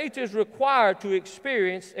so faith is required to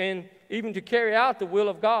experience and even to carry out the will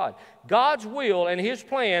of God. God's will and His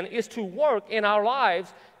plan is to work in our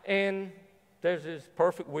lives, and there's His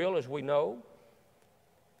perfect will, as we know.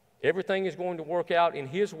 Everything is going to work out in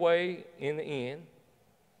His way in the end.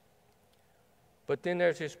 But then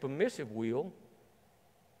there's His permissive will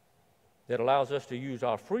that allows us to use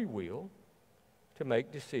our free will to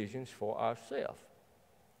make decisions for ourselves.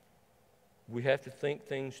 We have to think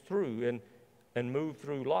things through and move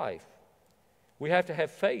through life. We have to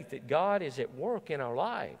have faith that God is at work in our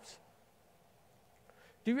lives.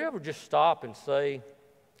 Do you ever just stop and say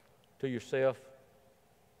to yourself,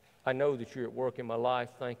 I know that You're at work in my life.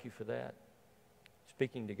 Thank You for that.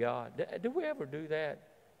 Speaking to God. Do we ever do that?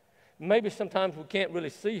 Maybe sometimes we can't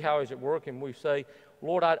really see how He's at work, and we say,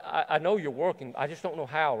 Lord, I know You're working. I just don't know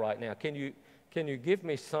how right now. Can you give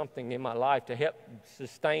me something in my life to help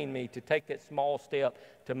sustain me, to take that small step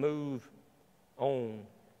to move on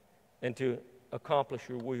and to accomplish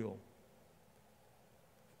Your will?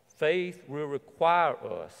 Faith will require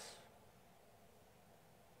us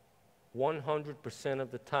 100%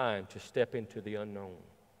 of the time to step into the unknown.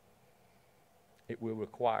 It will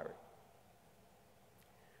require it.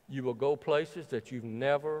 You will go places that you've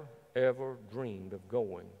never, ever dreamed of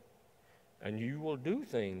going. And you will do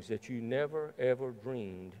things that you never, ever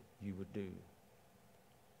dreamed you would do.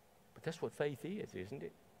 But that's what faith is, isn't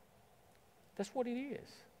it? That's what it is.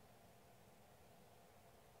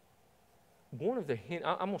 I'm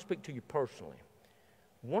going to speak to you personally.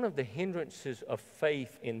 One of the hindrances of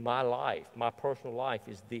faith in my life, my personal life,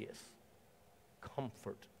 is this: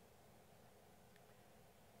 comfort.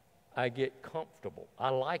 I get comfortable. I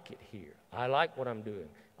like it here. I like what I'm doing.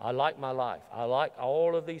 I like my life. I like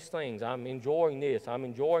all of these things. I'm enjoying this. I'm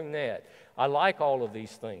enjoying that. I like all of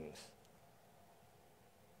these things.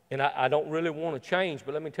 And I don't really want to change,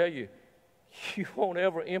 but let me tell you, you won't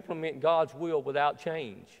ever implement God's will without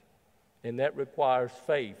change. And that requires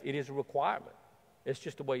faith. It is a requirement. It's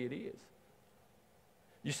just the way it is.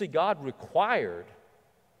 You see, God required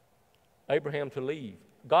Abraham to leave.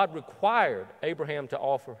 God required Abraham to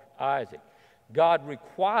offer Isaac. God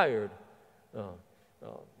required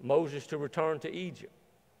Moses to return to Egypt.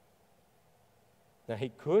 Now, he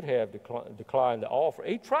could have declined the offer.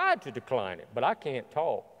 He tried to decline it, but I can't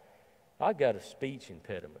talk. I got a speech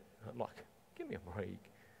impediment. I'm like, give me a break.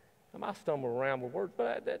 I stumble around with words,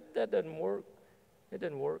 but that doesn't work. It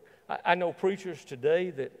doesn't work. I know preachers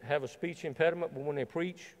today that have a speech impediment, but when they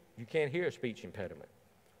preach, you can't hear a speech impediment.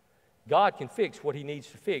 God can fix what He needs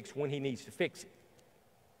to fix when He needs to fix it.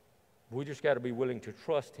 We just got to be willing to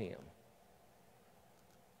trust Him.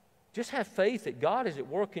 Just have faith that God is at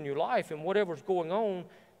work in your life, and whatever's going on,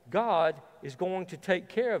 God is going to take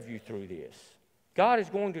care of you through this. God is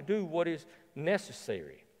going to do what is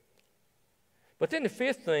necessary. But then the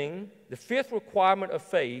fifth thing, the fifth requirement of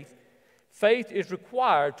faith, faith is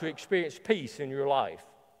required to experience peace in your life.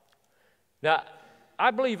 Now, I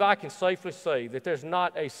believe I can safely say that there's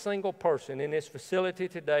not a single person in this facility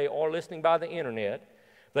today or listening by the internet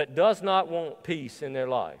that does not want peace in their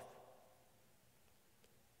life.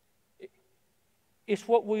 It's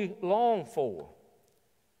what we long for.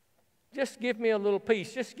 Just give me a little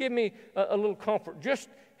peace. Just give me a little comfort. Just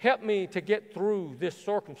help me to get through this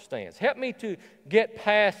circumstance. Help me to get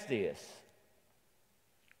past this.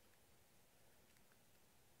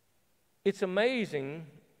 It's amazing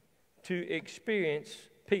to experience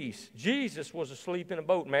peace. Jesus was asleep in a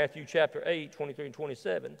boat, Matthew chapter 8, 23 and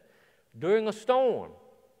 27, during a storm.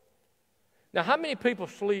 Now, how many people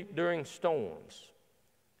sleep during storms?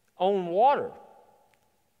 On water.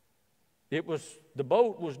 The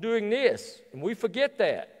boat was doing this, and we forget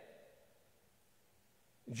that.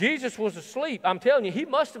 Jesus was asleep. I'm telling you, he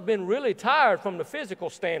must have been really tired from the physical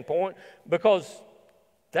standpoint, because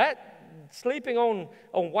that sleeping on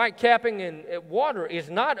white capping and water is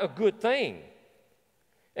not a good thing.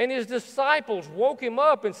 And his disciples woke him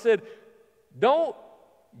up and said, "Don't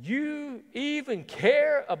you even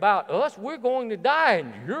care about us? We're going to die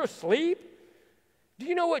and you're asleep." Do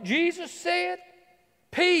you know what Jesus said?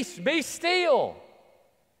 Peace, be still.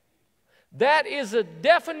 That is a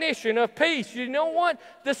definition of peace. You know what?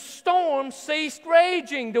 The storm ceased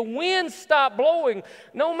raging. The wind stopped blowing.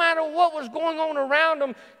 No matter what was going on around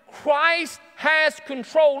them, Christ has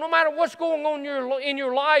control. No matter what's going on in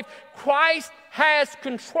your life, Christ has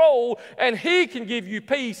control, and he can give you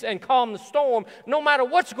peace and calm the storm no matter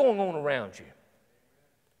what's going on around you.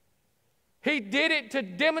 He did it to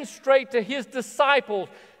demonstrate to his disciples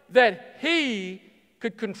that he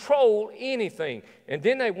could control anything. And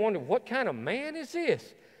then they wondered, what kind of man is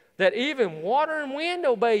this that even water and wind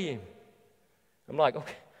obey him? I'm like,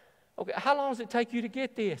 okay, how long does it take you to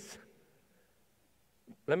get this?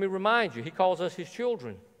 Let me remind you, he calls us his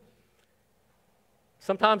children.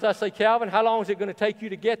 Sometimes I say, Calvin, how long is it going to take you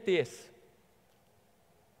to get this?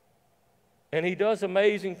 And he does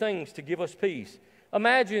amazing things to give us peace.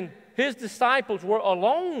 Imagine his disciples were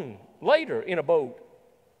alone later in a boat.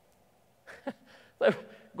 They were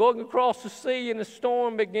going across the sea and the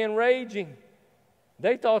storm began raging.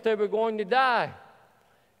 They thought they were going to die.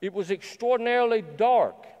 It was extraordinarily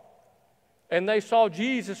dark. And they saw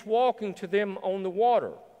Jesus walking to them on the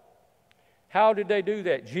water. How did they do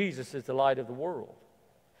that? Jesus is the light of the world.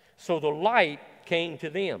 So the light came to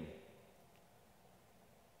them.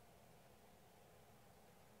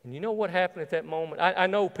 And you know what happened at that moment? I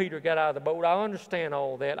know Peter got out of the boat. I understand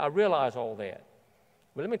all that. I realize all that.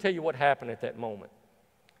 But let me tell you what happened at that moment.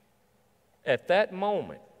 At that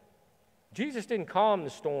moment, Jesus didn't calm the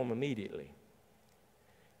storm immediately.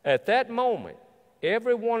 At that moment,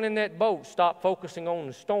 everyone in that boat stopped focusing on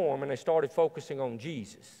the storm and they started focusing on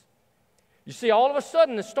Jesus. You see, all of a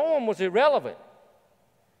sudden, the storm was irrelevant.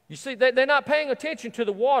 You see, they're not paying attention to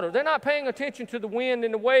the water. They're not paying attention to the wind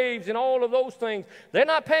and the waves and all of those things. They're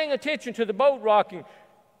not paying attention to the boat rocking.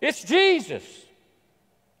 It's Jesus.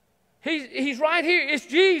 He's right here. It's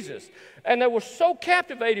Jesus. And they were so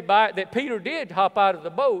captivated by it that Peter did hop out of the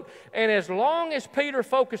boat. And as long as Peter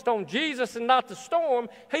focused on Jesus and not the storm,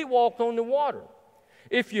 he walked on the water.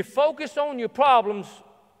 If you focus on your problems,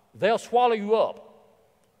 they'll swallow you up.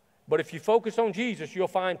 But if you focus on Jesus, you'll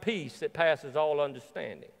find peace that passes all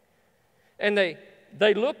understanding. And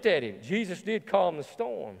they looked at him. Jesus did calm the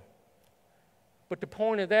storm. But the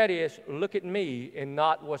point of that is, look at me and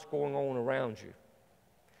not what's going on around you.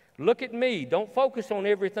 Look at me. Don't focus on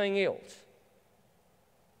everything else.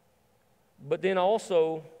 But then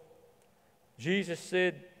also, Jesus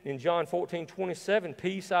said in John 14:27,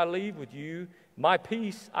 "Peace I leave with you, my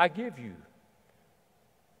peace I give you."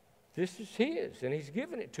 This is his, and he's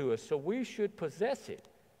given it to us, so we should possess it.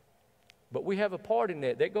 But we have a part in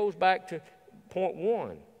that. That goes back to point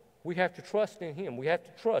one. We have to trust in him. We have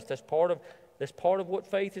to trust. That's part of what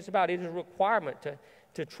faith is about. It is a requirement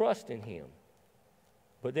to trust in him.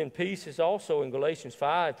 But then peace is also in Galatians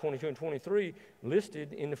 5:22 and 23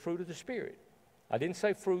 listed in the fruit of the Spirit. I didn't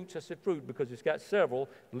say fruits, I said fruit because it's got several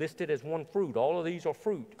listed as one fruit. All of these are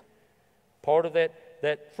fruit. Part of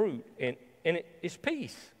that fruit, and it is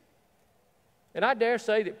peace. And I dare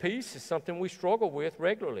say that peace is something we struggle with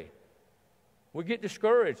regularly. We get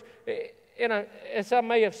discouraged. And as I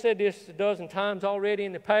may have said this a dozen times already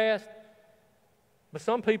in the past, but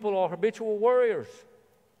some people are habitual worriers.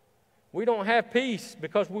 We don't have peace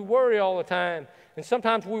because we worry all the time. And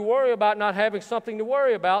sometimes we worry about not having something to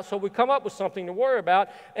worry about, so we come up with something to worry about.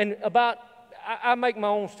 And I make my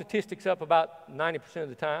own statistics up about 90% of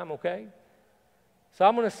the time, okay? So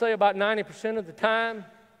I'm going to say about 90% of the time,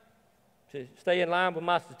 to stay in line with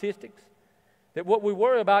my statistics, that what we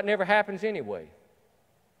worry about never happens anyway.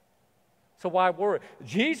 So why worry?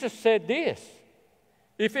 Jesus said this: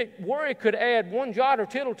 if worry could add one jot or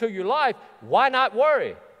tittle to your life, why not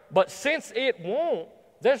worry? But since it won't,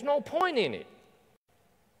 there's no point in it.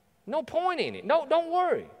 No point in it. No, don't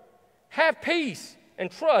worry. Have peace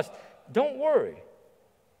and trust. don't worry.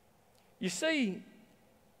 You see,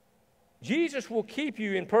 Jesus will keep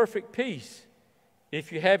you in perfect peace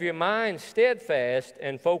if you have your mind steadfast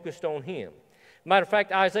and focused on Him. Matter of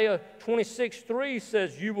fact, Isaiah 26:3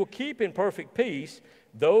 says, you will keep in perfect peace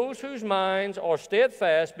those whose minds are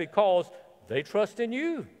steadfast because they trust in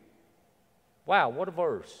you. Wow, what a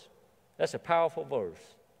verse. That's a powerful verse.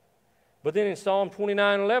 But then in Psalm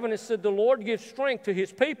 29:11, it said, the Lord gives strength to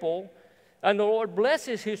His people, and the Lord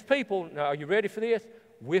blesses His people. Now, are you ready for this?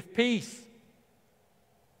 With peace.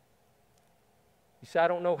 You say, I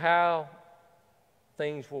don't know how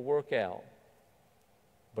things will work out,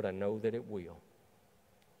 but I know that it will.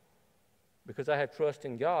 Because I have trust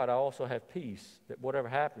in God, I also have peace that whatever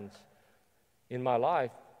happens in my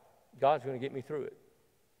life, God's going to get me through it.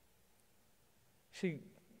 See,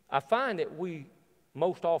 I find that we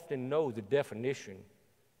most often know the definition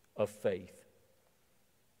of faith,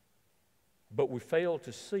 but we fail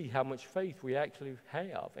to see how much faith we actually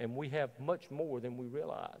have, and we have much more than we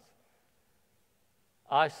realize.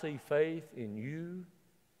 I see faith in you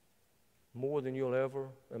more than you'll ever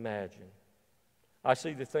imagine. I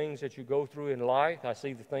see the things that you go through in life. I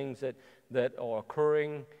see the things that are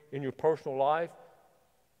occurring in your personal life.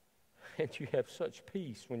 And you have such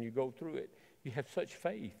peace when you go through it. You have such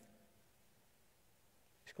faith.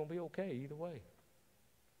 It's going to be okay either way.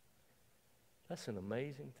 That's an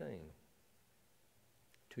amazing thing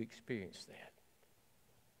to experience that.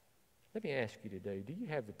 Let me ask you today, do you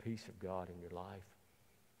have the peace of God in your life?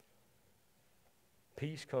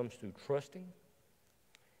 Peace comes through trusting.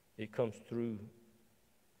 It comes through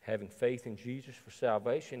having faith in Jesus for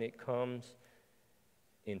salvation. It comes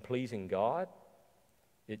in pleasing God.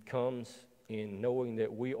 It comes in knowing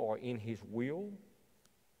that we are in His will,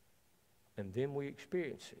 and then we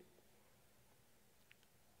experience it.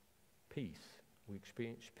 Peace. We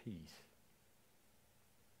experience peace.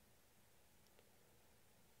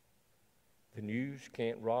 The news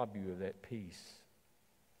can't rob you of that peace.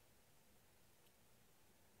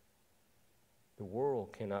 The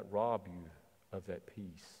world cannot rob you of that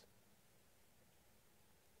peace.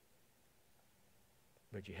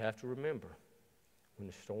 But you have to remember, when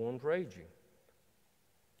the storm's raging,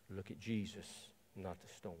 look at Jesus, not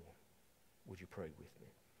the storm. Would you pray with me?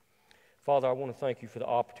 Father, I want to thank you for the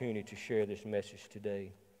opportunity to share this message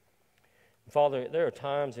today. Father, there are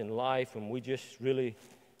times in life when we just really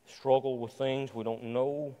struggle with things. We don't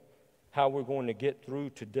know how we're going to get through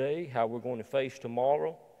today, how we're going to face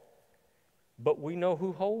tomorrow. But we know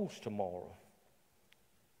who holds tomorrow.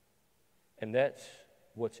 And that's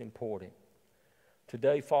what's important.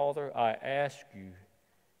 Today, Father, I ask you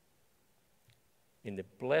in the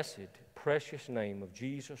blessed, precious name of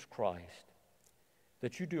Jesus Christ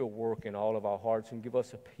that you do a work in all of our hearts and give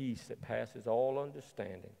us a peace that passes all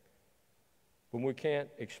understanding. When we can't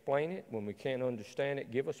explain it, when we can't understand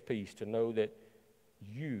it, give us peace to know that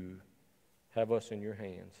you have us in your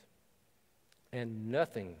hands. And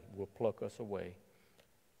nothing will pluck us away.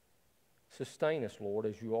 Sustain us, Lord,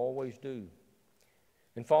 as you always do.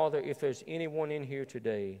 And Father, if there's anyone in here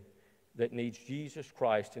today that needs Jesus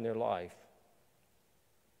Christ in their life,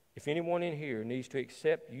 if anyone in here needs to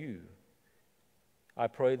accept you, I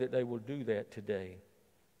pray that they will do that today.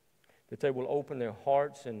 That they will open their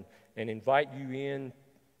hearts and invite you in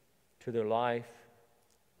to their life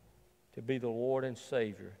to be the Lord and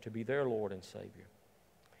Savior, to be their Lord and Savior.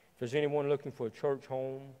 If there's anyone looking for a church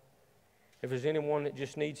home, if there's anyone that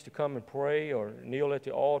just needs to come and pray or kneel at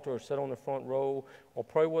the altar or sit on the front row or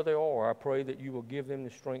pray where they are, I pray that you will give them the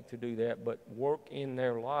strength to do that, but work in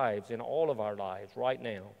their lives, in all of our lives right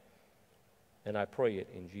now. And I pray it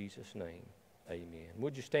in Jesus' name. Amen.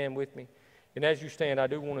 Would you stand with me? And as you stand, I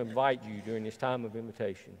do want to invite you during this time of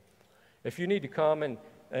invitation. If you need to come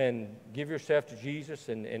and give yourself to Jesus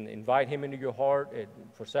and invite Him into your heart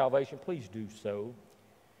for salvation, please do so.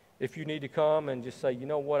 If you need to come and just say, you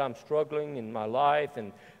know what, I'm struggling in my life,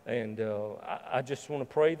 and I just want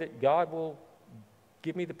to pray that God will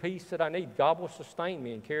give me the peace that I need. God will sustain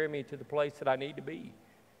me and carry me to the place that I need to be.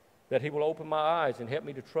 That He will open my eyes and help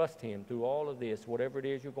me to trust Him through all of this. Whatever it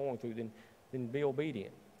is you're going through, then be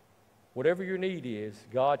obedient. Whatever your need is,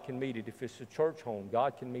 God can meet it. If it's a church home,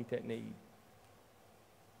 God can meet that need.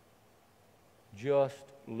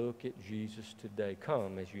 Just look at Jesus today.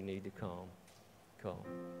 Come as you need to come. Come.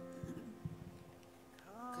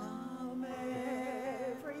 Come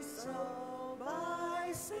every soul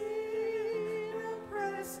by sea and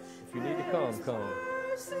press. If you need to come, come.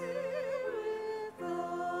 Mercy with the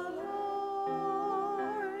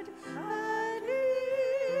Lord, and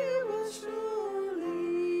He will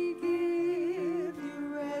surely give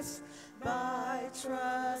you rest by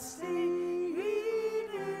trusting in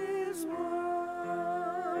His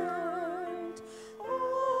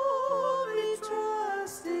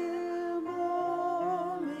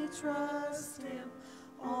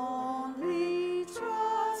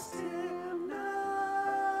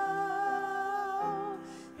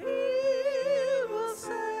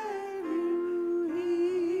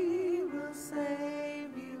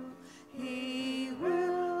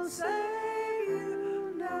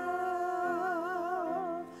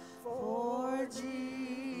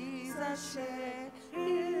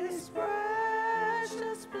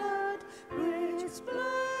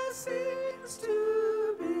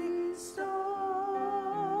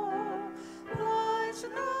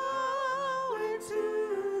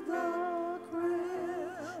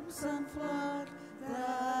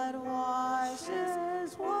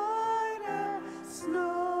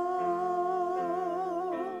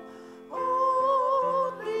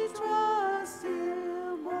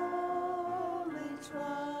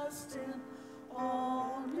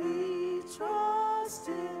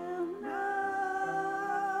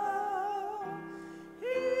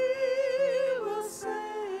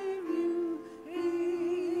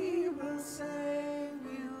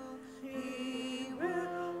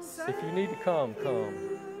If you need to come, come.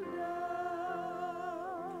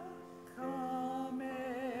 Come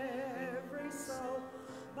every soul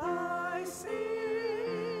by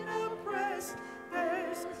sin oppressed,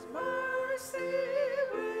 there's mercy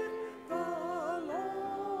with the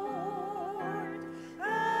Lord,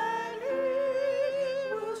 and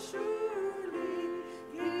He will surely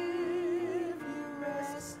give you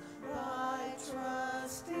rest by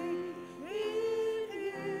trusting in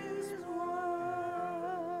His word.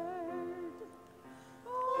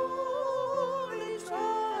 Only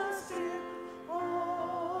trust Him,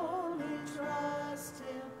 only trust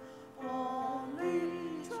Him, only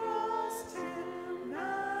trust Him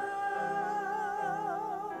now.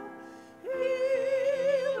 He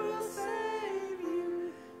will save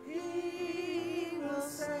you, He will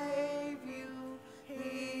save you,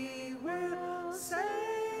 He will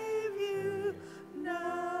save you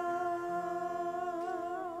now.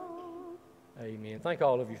 Amen. Thank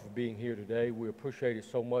all of you for being here today. We appreciate it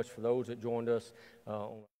so much. For those that joined us,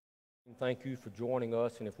 thank you for joining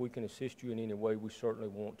us. And if we can assist you in any way, we certainly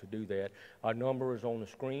want to do that. Our number is on the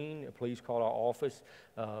screen. Please call our office.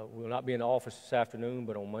 We'll not be in the office this afternoon,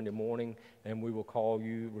 but on Monday morning, and we will call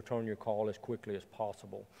you, return your call as quickly as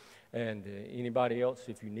possible. And anybody else,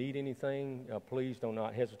 if you need anything, please do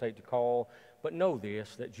not hesitate to call. But know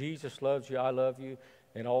this, that Jesus loves you, I love you,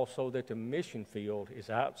 and also that the mission field is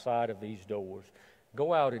outside of these doors.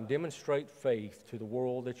 Go out and demonstrate faith to the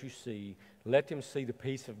world that you see. Let them see the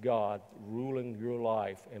peace of God ruling your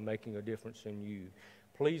life and making a difference in you.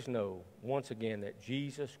 Please know, once again, that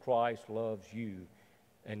Jesus Christ loves you,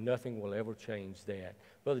 and nothing will ever change that.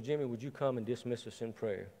 Brother Jimmy, would you come and dismiss us in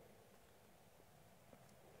prayer?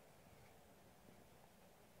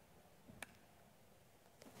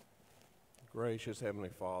 Gracious Heavenly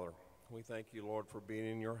Father, we thank you, Lord, for being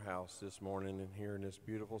in your house this morning and hearing this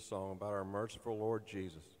beautiful song about our merciful Lord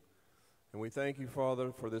Jesus. And we thank you,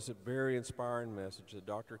 Father, for this very inspiring message that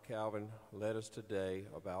Dr. Calvin led us today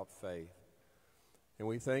about faith. And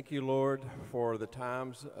we thank you, Lord, for the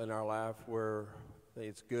times in our life where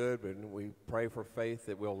it's good, but we pray for faith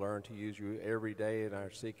that we'll learn to use you every day in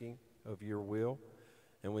our seeking of your will.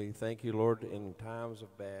 And we thank you, Lord, in times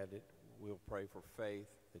of bad, we'll pray for faith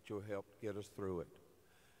that you'll help get us through it.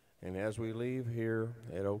 And as we leave here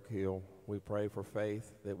at Oak Hill, we pray for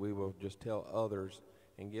faith that we will just tell others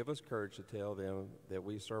and give us courage to tell them that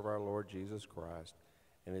we serve our Lord Jesus Christ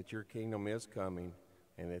and that your kingdom is coming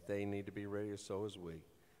and that they need to be ready, so as we.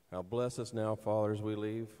 Now bless us now, Father, as we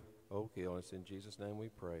leave Oak Hill. It's in Jesus' name we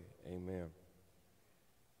pray. Amen.